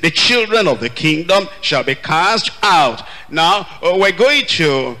sin. The children of the kingdom shall be cast out. Now, we're going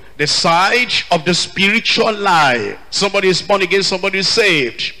to the side of the spiritual life. Somebody is born again, somebody is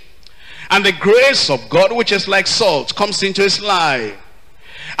saved. And the grace of God, which is like salt, comes into his life.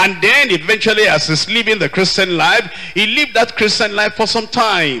 And then eventually, as he's living the Christian life, he lived that Christian life for some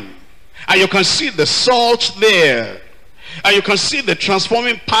time. And you can see the salt there. And you can see the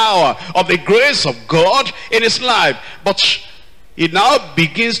transforming power of the grace of God in his life. But it now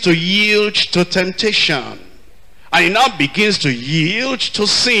begins to yield to temptation. And it now begins to yield to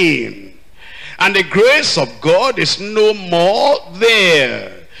sin. And the grace of God is no more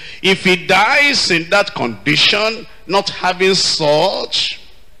there. If he dies in that condition, not having salt,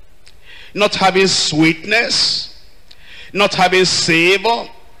 not having sweetness, not having savor,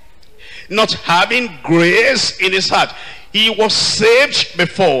 not having grace in his heart. He was saved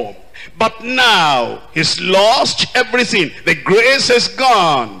before, but now he's lost everything. The grace is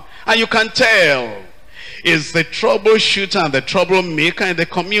gone, and you can tell is the troubleshooter and the troublemaker in the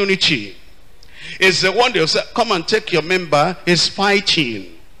community. Is the one that will say, come and take your member, is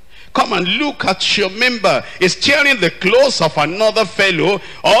fighting. Come and look at your member, is tearing the clothes of another fellow,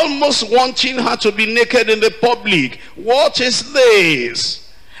 almost wanting her to be naked in the public. What is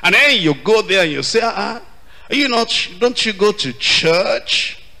this? And then you go there and you say, are you not, don't you go to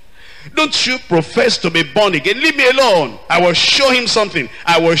church? Don't you profess to be born again? Leave me alone. I will show him something.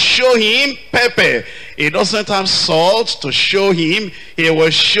 I will show him pepper. He doesn't have salt to show him. He will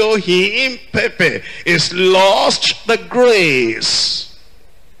show him pepper. He's lost the grace.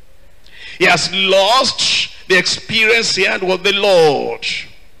 He has lost the experience he had with the Lord.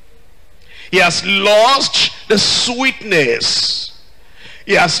 He has lost the sweetness.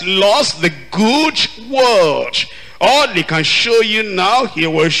 He has lost the good word. All he can show you now, he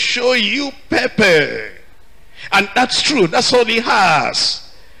will show you pepper. And that's true. That's all he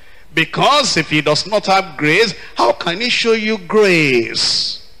has. Because if he does not have grace, how can he show you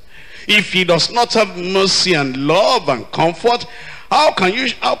grace? If he does not have mercy and love and comfort, how can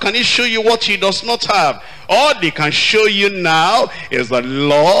he show you what he does not have? All he can show you now is the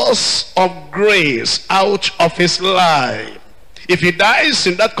loss of grace out of his life. If he dies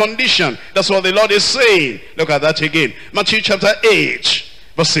in that condition, that's what the Lord is saying. Look at that again. Matthew chapter 8,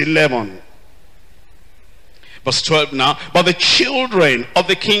 verse 11. Verse 12 now. But the children of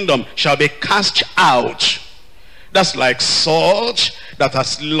the kingdom shall be cast out. That's like salt that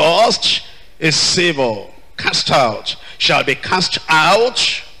has lost its savor. Cast out. Shall be cast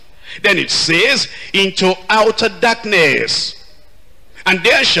out. Then it says, into outer darkness. And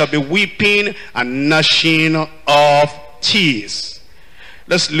there shall be weeping and gnashing of teeth.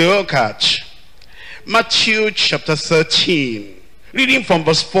 Let's look at Matthew chapter 13, reading from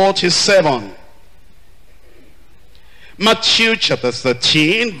verse 47. Matthew chapter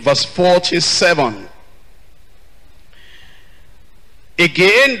 13, verse 47.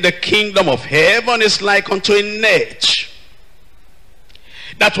 Again, the kingdom of heaven is like unto a net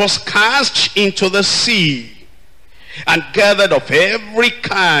that was cast into the sea, and gathered of every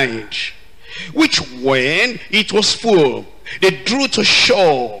kind, which when it was full, they drew to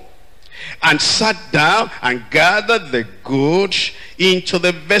shore, and sat down and gathered the good into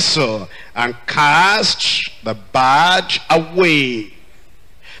the vessel, and cast the bad away.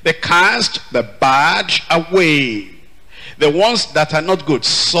 They cast the bad away. The ones that are not good.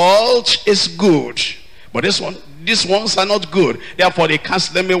 Salt is good, but these ones are not good. Therefore they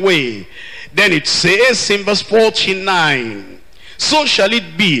cast them away. Then it says in verse 49, so shall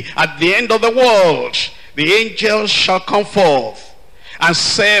it be at the end of the world. The angels shall come forth and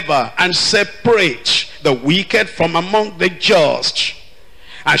sever and separate the wicked from among the just,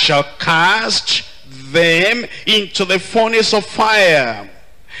 and shall cast them into the furnace of fire.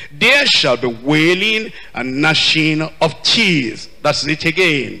 There shall be wailing and gnashing of teeth. That's it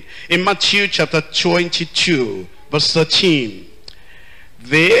again. In Matthew chapter 22, verse 13.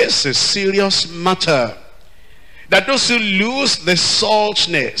 This is a serious matter. That those who lose the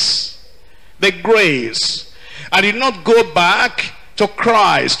saltness, the grace, and did not go back to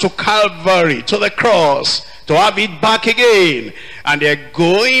Christ, to Calvary, to the cross, to have it back again, and they're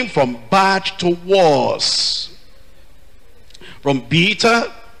going from bad to worse, from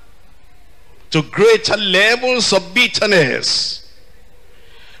bitter to greater levels of bitterness.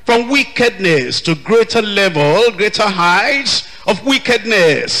 From wickedness to greater level, greater heights of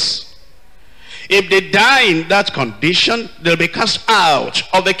wickedness. If they die in that condition, they'll be cast out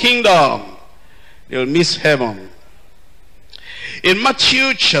of the kingdom. They'll miss heaven. In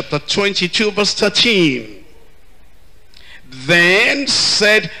Matthew chapter 22 verse 13, then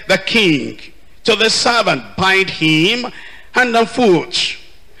said the king to the servant, bind him hand and foot,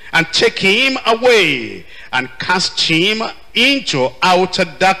 and take him away, and cast him into outer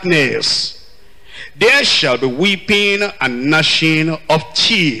darkness. There shall be weeping and gnashing of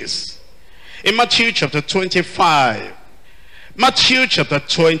teeth. In Matthew chapter 25, Matthew chapter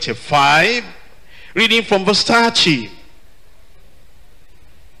 25, reading from verse 30.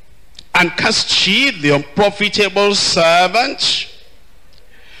 And cast ye the unprofitable servant.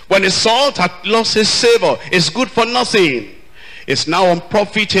 When the salt hath lost his savor, it's good for nothing. It's now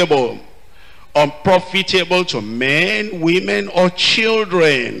unprofitable. Unprofitable to men, women, or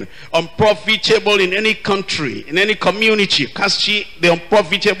children. Unprofitable in any country, in any community. Cast ye the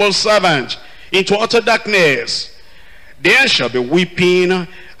unprofitable servant into utter darkness. There shall be weeping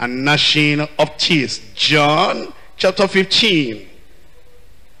and gnashing of teeth. John chapter 15.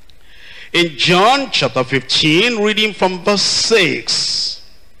 In John chapter 15, reading from verse 6.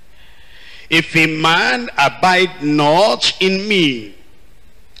 If a man abide not in me,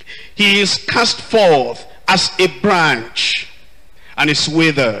 he is cast forth as a branch, and is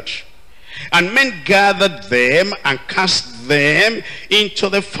withered. And men gathered them and cast them into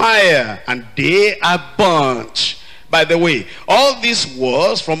the fire, and they are burnt. By the way, all these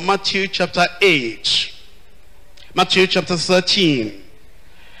words from Matthew chapter 8, Matthew chapter 13,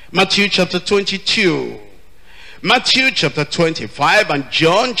 Matthew chapter 22, Matthew chapter 25, and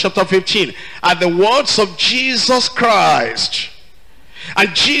John chapter 15 are the words of Jesus Christ.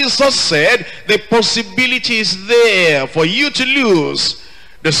 And Jesus said the possibility is there for you to lose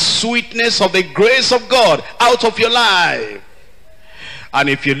the sweetness of the grace of God out of your life. And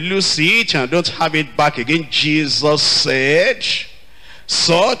if you lose it and don't have it back again, Jesus said,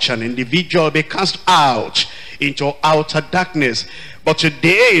 such an individual will be cast out into outer darkness. But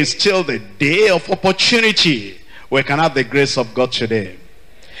today is still the day of opportunity. We can have the grace of God today.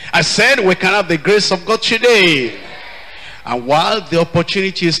 I said we can have the grace of God today. And while the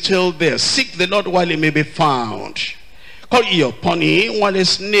opportunity is still there, seek the Lord while he may be found. Call ye upon him while he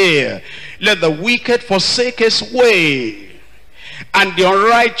is near. Let the wicked forsake his way, and the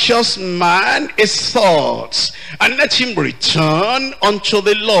unrighteous man his thoughts, and let him return unto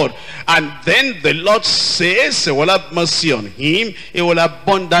the Lord. And then the Lord says he will have mercy on him, he will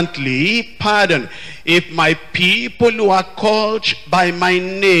abundantly pardon. If my people who are called by my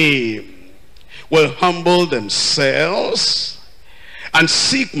name will humble themselves and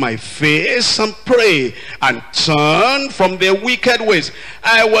seek my face and pray and turn from their wicked ways,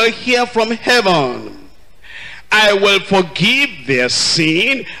 I will hear from heaven. I will forgive their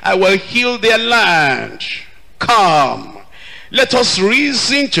sin. I will heal their land. Come, let us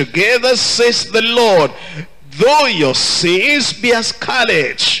reason together, says the Lord. Though your sins be as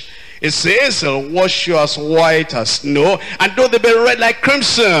scarlet, it says, I'll wash you as white as snow, and though they be red like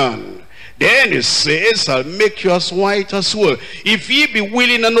crimson, then it says, I'll make you as white as wool. If ye be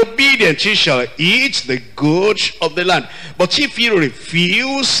willing and obedient, ye shall eat the good of the land. But if ye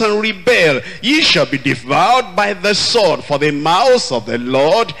refuse and rebel, ye shall be devoured by the sword. For the mouth of the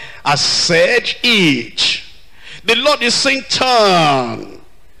Lord has said it. The Lord is saying, turn.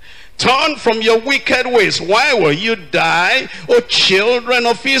 Turn from your wicked ways. Why will you die, O children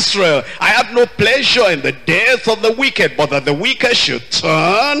of Israel? I have no pleasure in the death of the wicked, but that the wicked should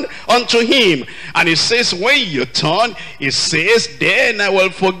turn unto him. And he says, when you turn, he says, then I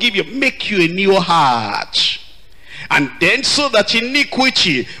will forgive you, make you a new heart. And then so that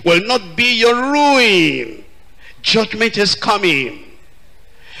iniquity will not be your ruin. Judgment is coming.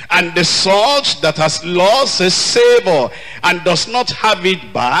 And the salt that has lost its savor and does not have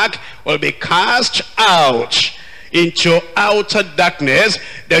it back will be cast out into outer darkness.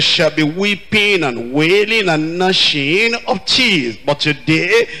 There shall be weeping and wailing and gnashing of teeth. But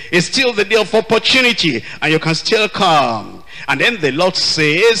today is still the day of opportunity, and you can still come. And then the Lord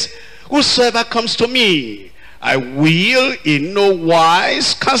says, whosoever comes to me, I will in no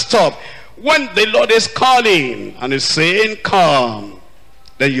wise cast off. When the Lord is calling and is saying, come,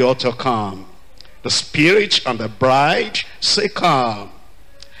 then you ought to come. The Spirit and the bride say, come.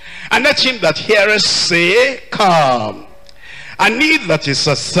 And let him that heareth say, come. And he that is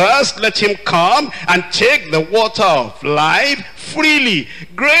athirst, let him come and take the water of life freely.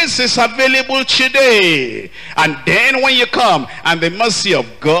 Grace is available today. And then when you come and the mercy of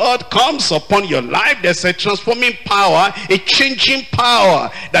God comes upon your life, there's a transforming power, a changing power,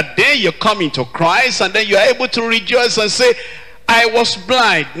 that then you come into Christ and then you're able to rejoice and say, I was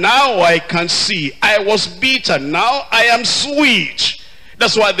blind, now I can see. I was bitter, now I am sweet.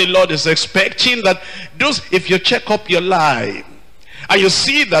 That's why the Lord is expecting that if you check up your life and you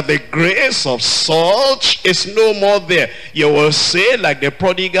see that the grace of salt is no more there, you will say like the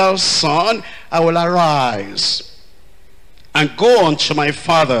prodigal son, I will arise and go unto my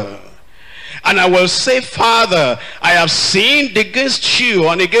father. And I will say, Father, I have sinned against you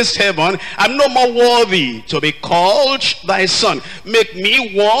and against heaven. I'm no more worthy to be called thy son. Make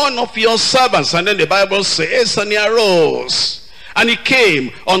me one of your servants. And then the Bible says, and he arose, and he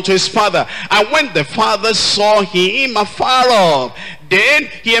came unto his father. And when the father saw him afar off, then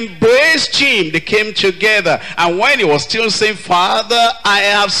he embraced him. They came together. And when he was still saying, Father, I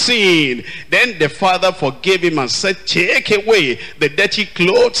have sinned, then the father forgave him and said, take away the dirty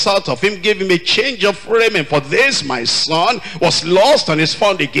clothes out of him, give him a change of raiment. For this my son was lost and is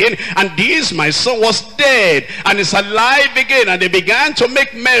found again, and this my son was dead and is alive again. And they began to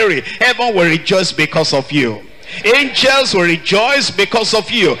make merry. Heaven will rejoice because of you. Angels will rejoice because of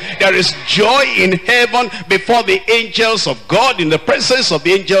you. There is joy in heaven before the angels of God, in the presence of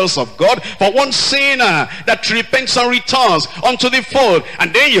the angels of God, for one sinner that repents and returns unto the fold.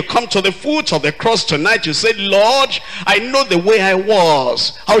 And then you come to the foot of the cross tonight. You say, Lord, I know the way I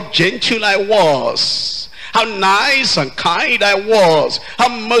was, how gentle I was, how nice and kind I was, how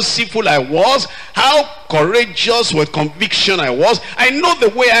merciful I was, how courageous with conviction I was. I know the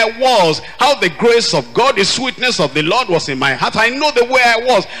way I was, how the grace of God, the sweetness of the Lord was in my heart. I know the way I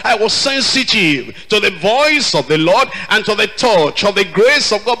was. I was sensitive to the voice of the Lord and to the touch of the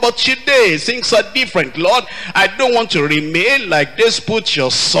grace of God. But today things are different. Lord, I don't want to remain like this. Put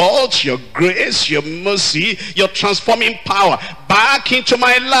your salt, your grace, your mercy, your transforming power back into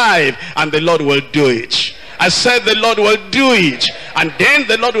my life, and the Lord will do it. I said the Lord will do it. And then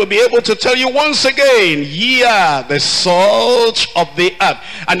the Lord will be able to tell you once again, ye are the salt of the earth.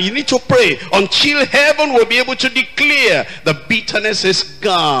 And you need to pray until heaven will be able to declare the bitterness is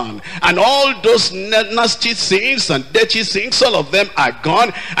gone. And all those nasty things and dirty things, all of them are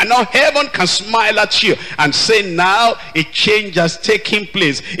gone. And now heaven can smile at you and say, now a change has taken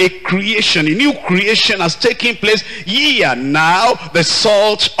place. A creation, a new creation has taken place. Ye are now the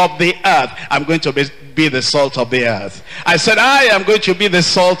salt of the earth. I'm going to be the salt of the earth. I said, I am going to be the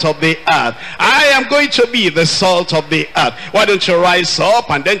salt of the earth. I am going to be the salt of the earth. Why don't you rise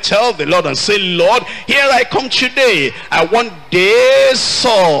up and then tell the Lord and say, Lord, here I come today. I want this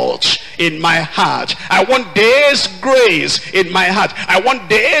salt in my heart. I want this grace in my heart. I want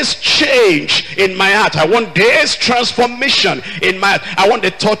this change in my heart. I want this transformation in my heart. I want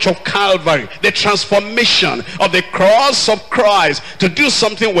the touch of Calvary, the transformation of the cross of Christ to do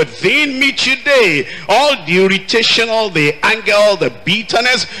something within me today. All the irritation, all the anger, all the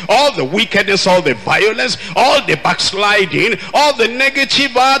bitterness, all the wickedness, all the violence, all the backsliding, all the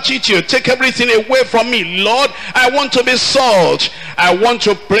negative attitude, take everything away from me. Lord, I want to be salt. I want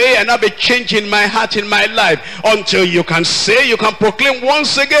to pray and have a change in my heart, in my life, until you can say, you can proclaim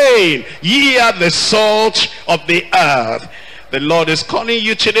once again, ye are the salt of the earth. The Lord is calling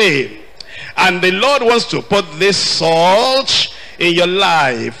you today, and the Lord wants to put this salt in your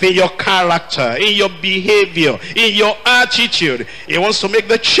life, in your character, in your behavior, in your attitude. He wants to make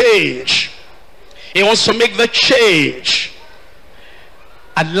the change. He wants to make the change.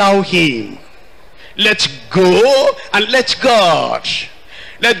 Allow him. Let go and let God.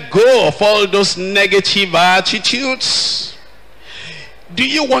 Let go of all those negative attitudes. Do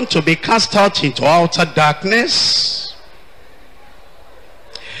you want to be cast out into outer darkness?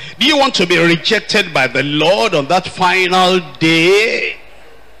 Do you want to be rejected by the Lord on that final day?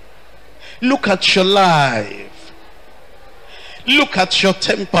 Look at your life. Look at your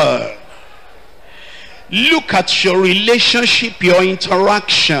temper. Look at your relationship, your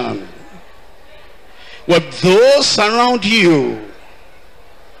interaction with those around you.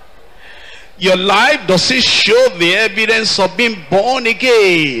 Your life, does it show the evidence of being born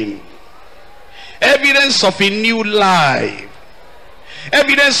again? Evidence of a new life.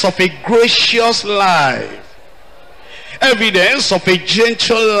 Evidence of a gracious life. Evidence of a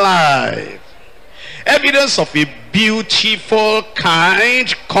gentle life. Evidence of a beautiful,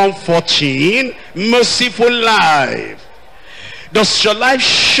 kind, comforting, merciful life. Does your life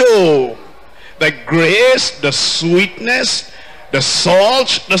show the grace, the sweetness, the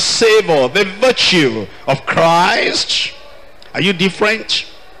salt, the savor, the virtue of Christ? Are you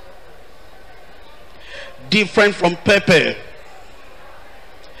different? Different from pepper.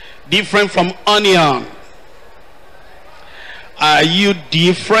 different from onion? Are you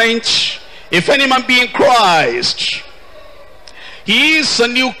different? If any man be in Christ, he is a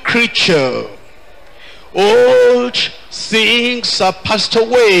new creature. Old things are passed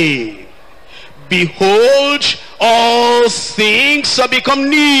away. Behold, all things have become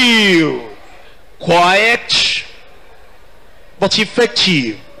new. Quiet, but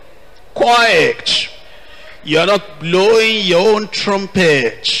effective. Quiet. You are not blowing your own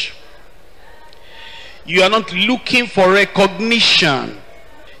trumpet. You are not looking for recognition.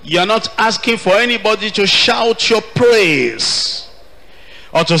 You are not asking for anybody to shout your praise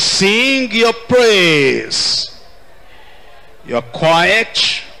or to sing your praise. You are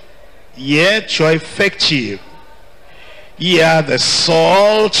quiet, yet you are effective. Ye are the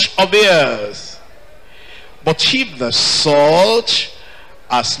salt of the earth. But if the salt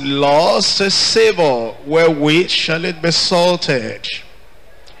has lost its savor, wherewith shall it be salted?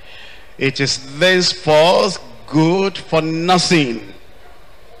 It is thenceforth good for nothing.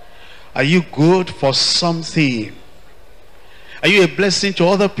 Are you good for something? Are you a blessing to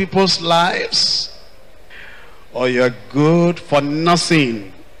other people's lives? Or you're good for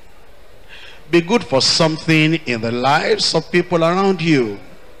nothing? Be good for something in the lives of people around you.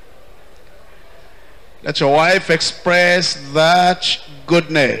 Let your wife express that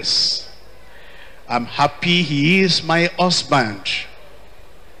goodness. I'm happy he is my husband.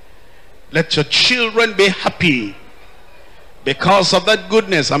 Let your children be happy because of that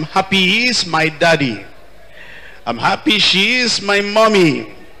goodness. I'm happy he is my daddy. I'm happy she is my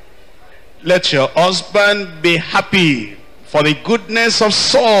mommy. Let your husband be happy for the goodness of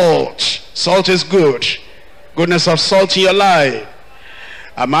salt. Salt is good. Goodness of salt in your life.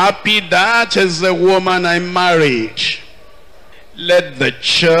 I'm happy that is the woman I married. Let the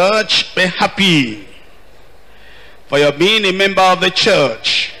church be happy for your being a member of the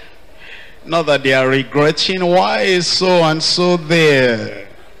church. Not that they are regretting, why is so and so there.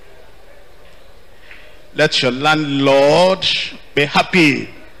 Let your landlord be happy.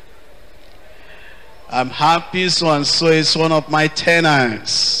 I'm happy so and so is one of my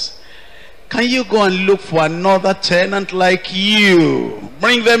tenants. Can you go and look for another tenant like you?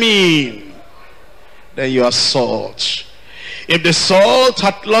 Bring them in. Then you are salt. If the salt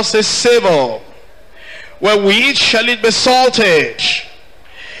hath lost its savor, wherewith shall it be salted?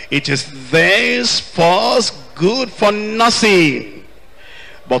 It is thenceforth good for nothing,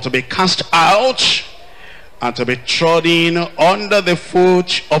 but to be cast out and to be trodden under the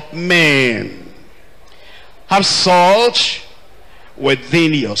foot of men. Have salt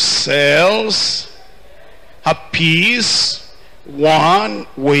within yourselves. Have peace one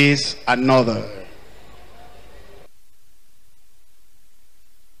with another.